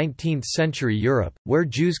pogroms of 19th-century Europe, where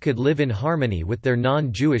Jews could live in harmony with their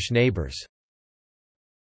non-Jewish neighbors.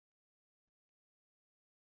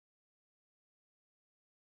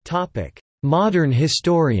 Modern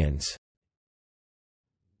historians.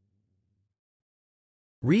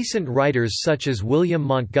 Recent writers such as William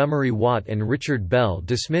Montgomery Watt and Richard Bell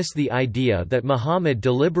dismiss the idea that Muhammad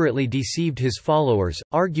deliberately deceived his followers,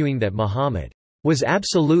 arguing that Muhammad was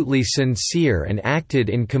absolutely sincere and acted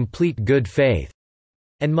in complete good faith,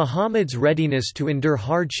 and Muhammad's readiness to endure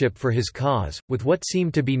hardship for his cause, with what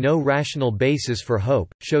seemed to be no rational basis for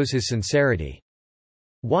hope, shows his sincerity.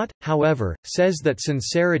 Watt, however, says that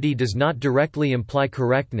sincerity does not directly imply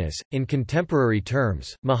correctness. In contemporary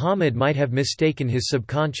terms, Muhammad might have mistaken his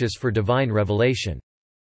subconscious for divine revelation.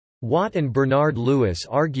 Watt and Bernard Lewis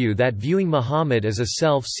argue that viewing Muhammad as a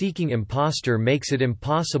self-seeking impostor makes it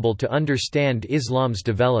impossible to understand Islam's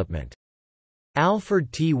development.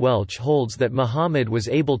 Alfred T. Welch holds that Muhammad was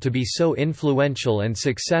able to be so influential and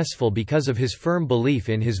successful because of his firm belief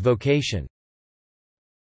in his vocation.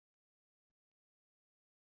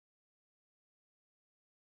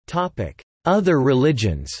 Other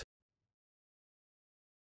religions.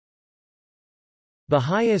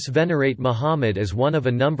 Baha'is venerate Muhammad as one of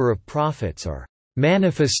a number of prophets or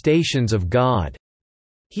manifestations of God.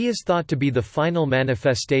 He is thought to be the final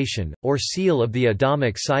manifestation, or seal of the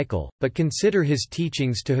Adamic cycle, but consider his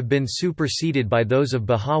teachings to have been superseded by those of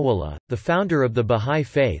Baha'u'llah, the founder of the Baha'i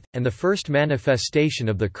faith, and the first manifestation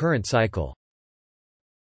of the current cycle.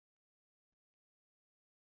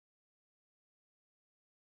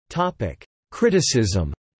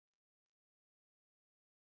 Criticism.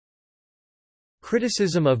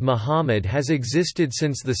 Criticism of Muhammad has existed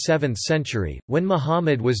since the 7th century, when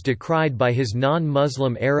Muhammad was decried by his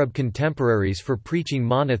non-Muslim Arab contemporaries for preaching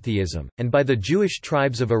monotheism, and by the Jewish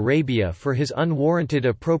tribes of Arabia for his unwarranted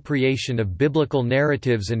appropriation of biblical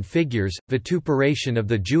narratives and figures, vituperation of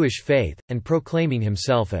the Jewish faith, and proclaiming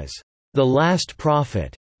himself as the last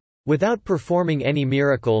prophet, without performing any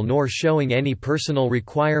miracle nor showing any personal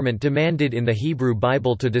requirement demanded in the Hebrew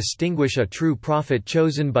Bible to distinguish a true prophet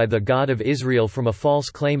chosen by the God of Israel from a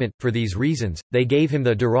false claimant. For these reasons, they gave him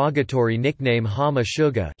the derogatory nickname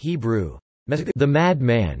Ha-Meshuggah, Hebrew, the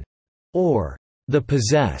madman, or the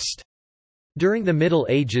possessed. During the Middle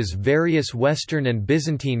Ages, various Western and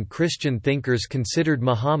Byzantine Christian thinkers considered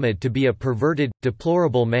Muhammad to be a perverted,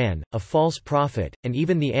 deplorable man, a false prophet, and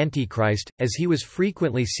even the Antichrist, as he was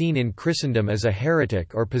frequently seen in Christendom as a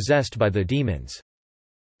heretic or possessed by the demons.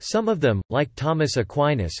 Some of them, like Thomas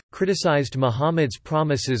Aquinas, criticized Muhammad's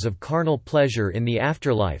promises of carnal pleasure in the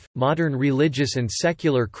afterlife. Modern religious and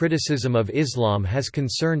secular criticism of Islam has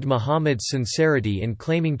concerned Muhammad's sincerity in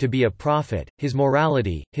claiming to be a prophet, his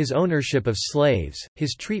morality, his ownership of slaves,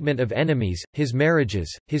 his treatment of enemies, his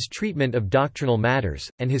marriages, his treatment of doctrinal matters,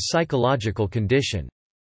 and his psychological condition.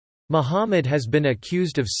 Muhammad has been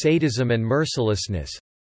accused of sadism and mercilessness,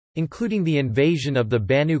 including the invasion of the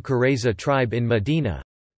Banu Qurayza tribe in Medina,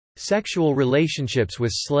 sexual relationships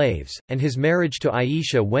with slaves, and his marriage to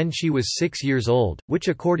Aisha when she was 6 years old, which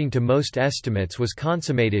according to most estimates was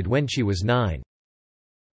consummated when she was 9.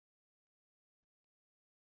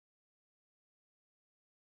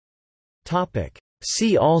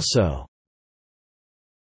 See also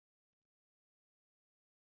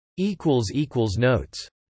Notes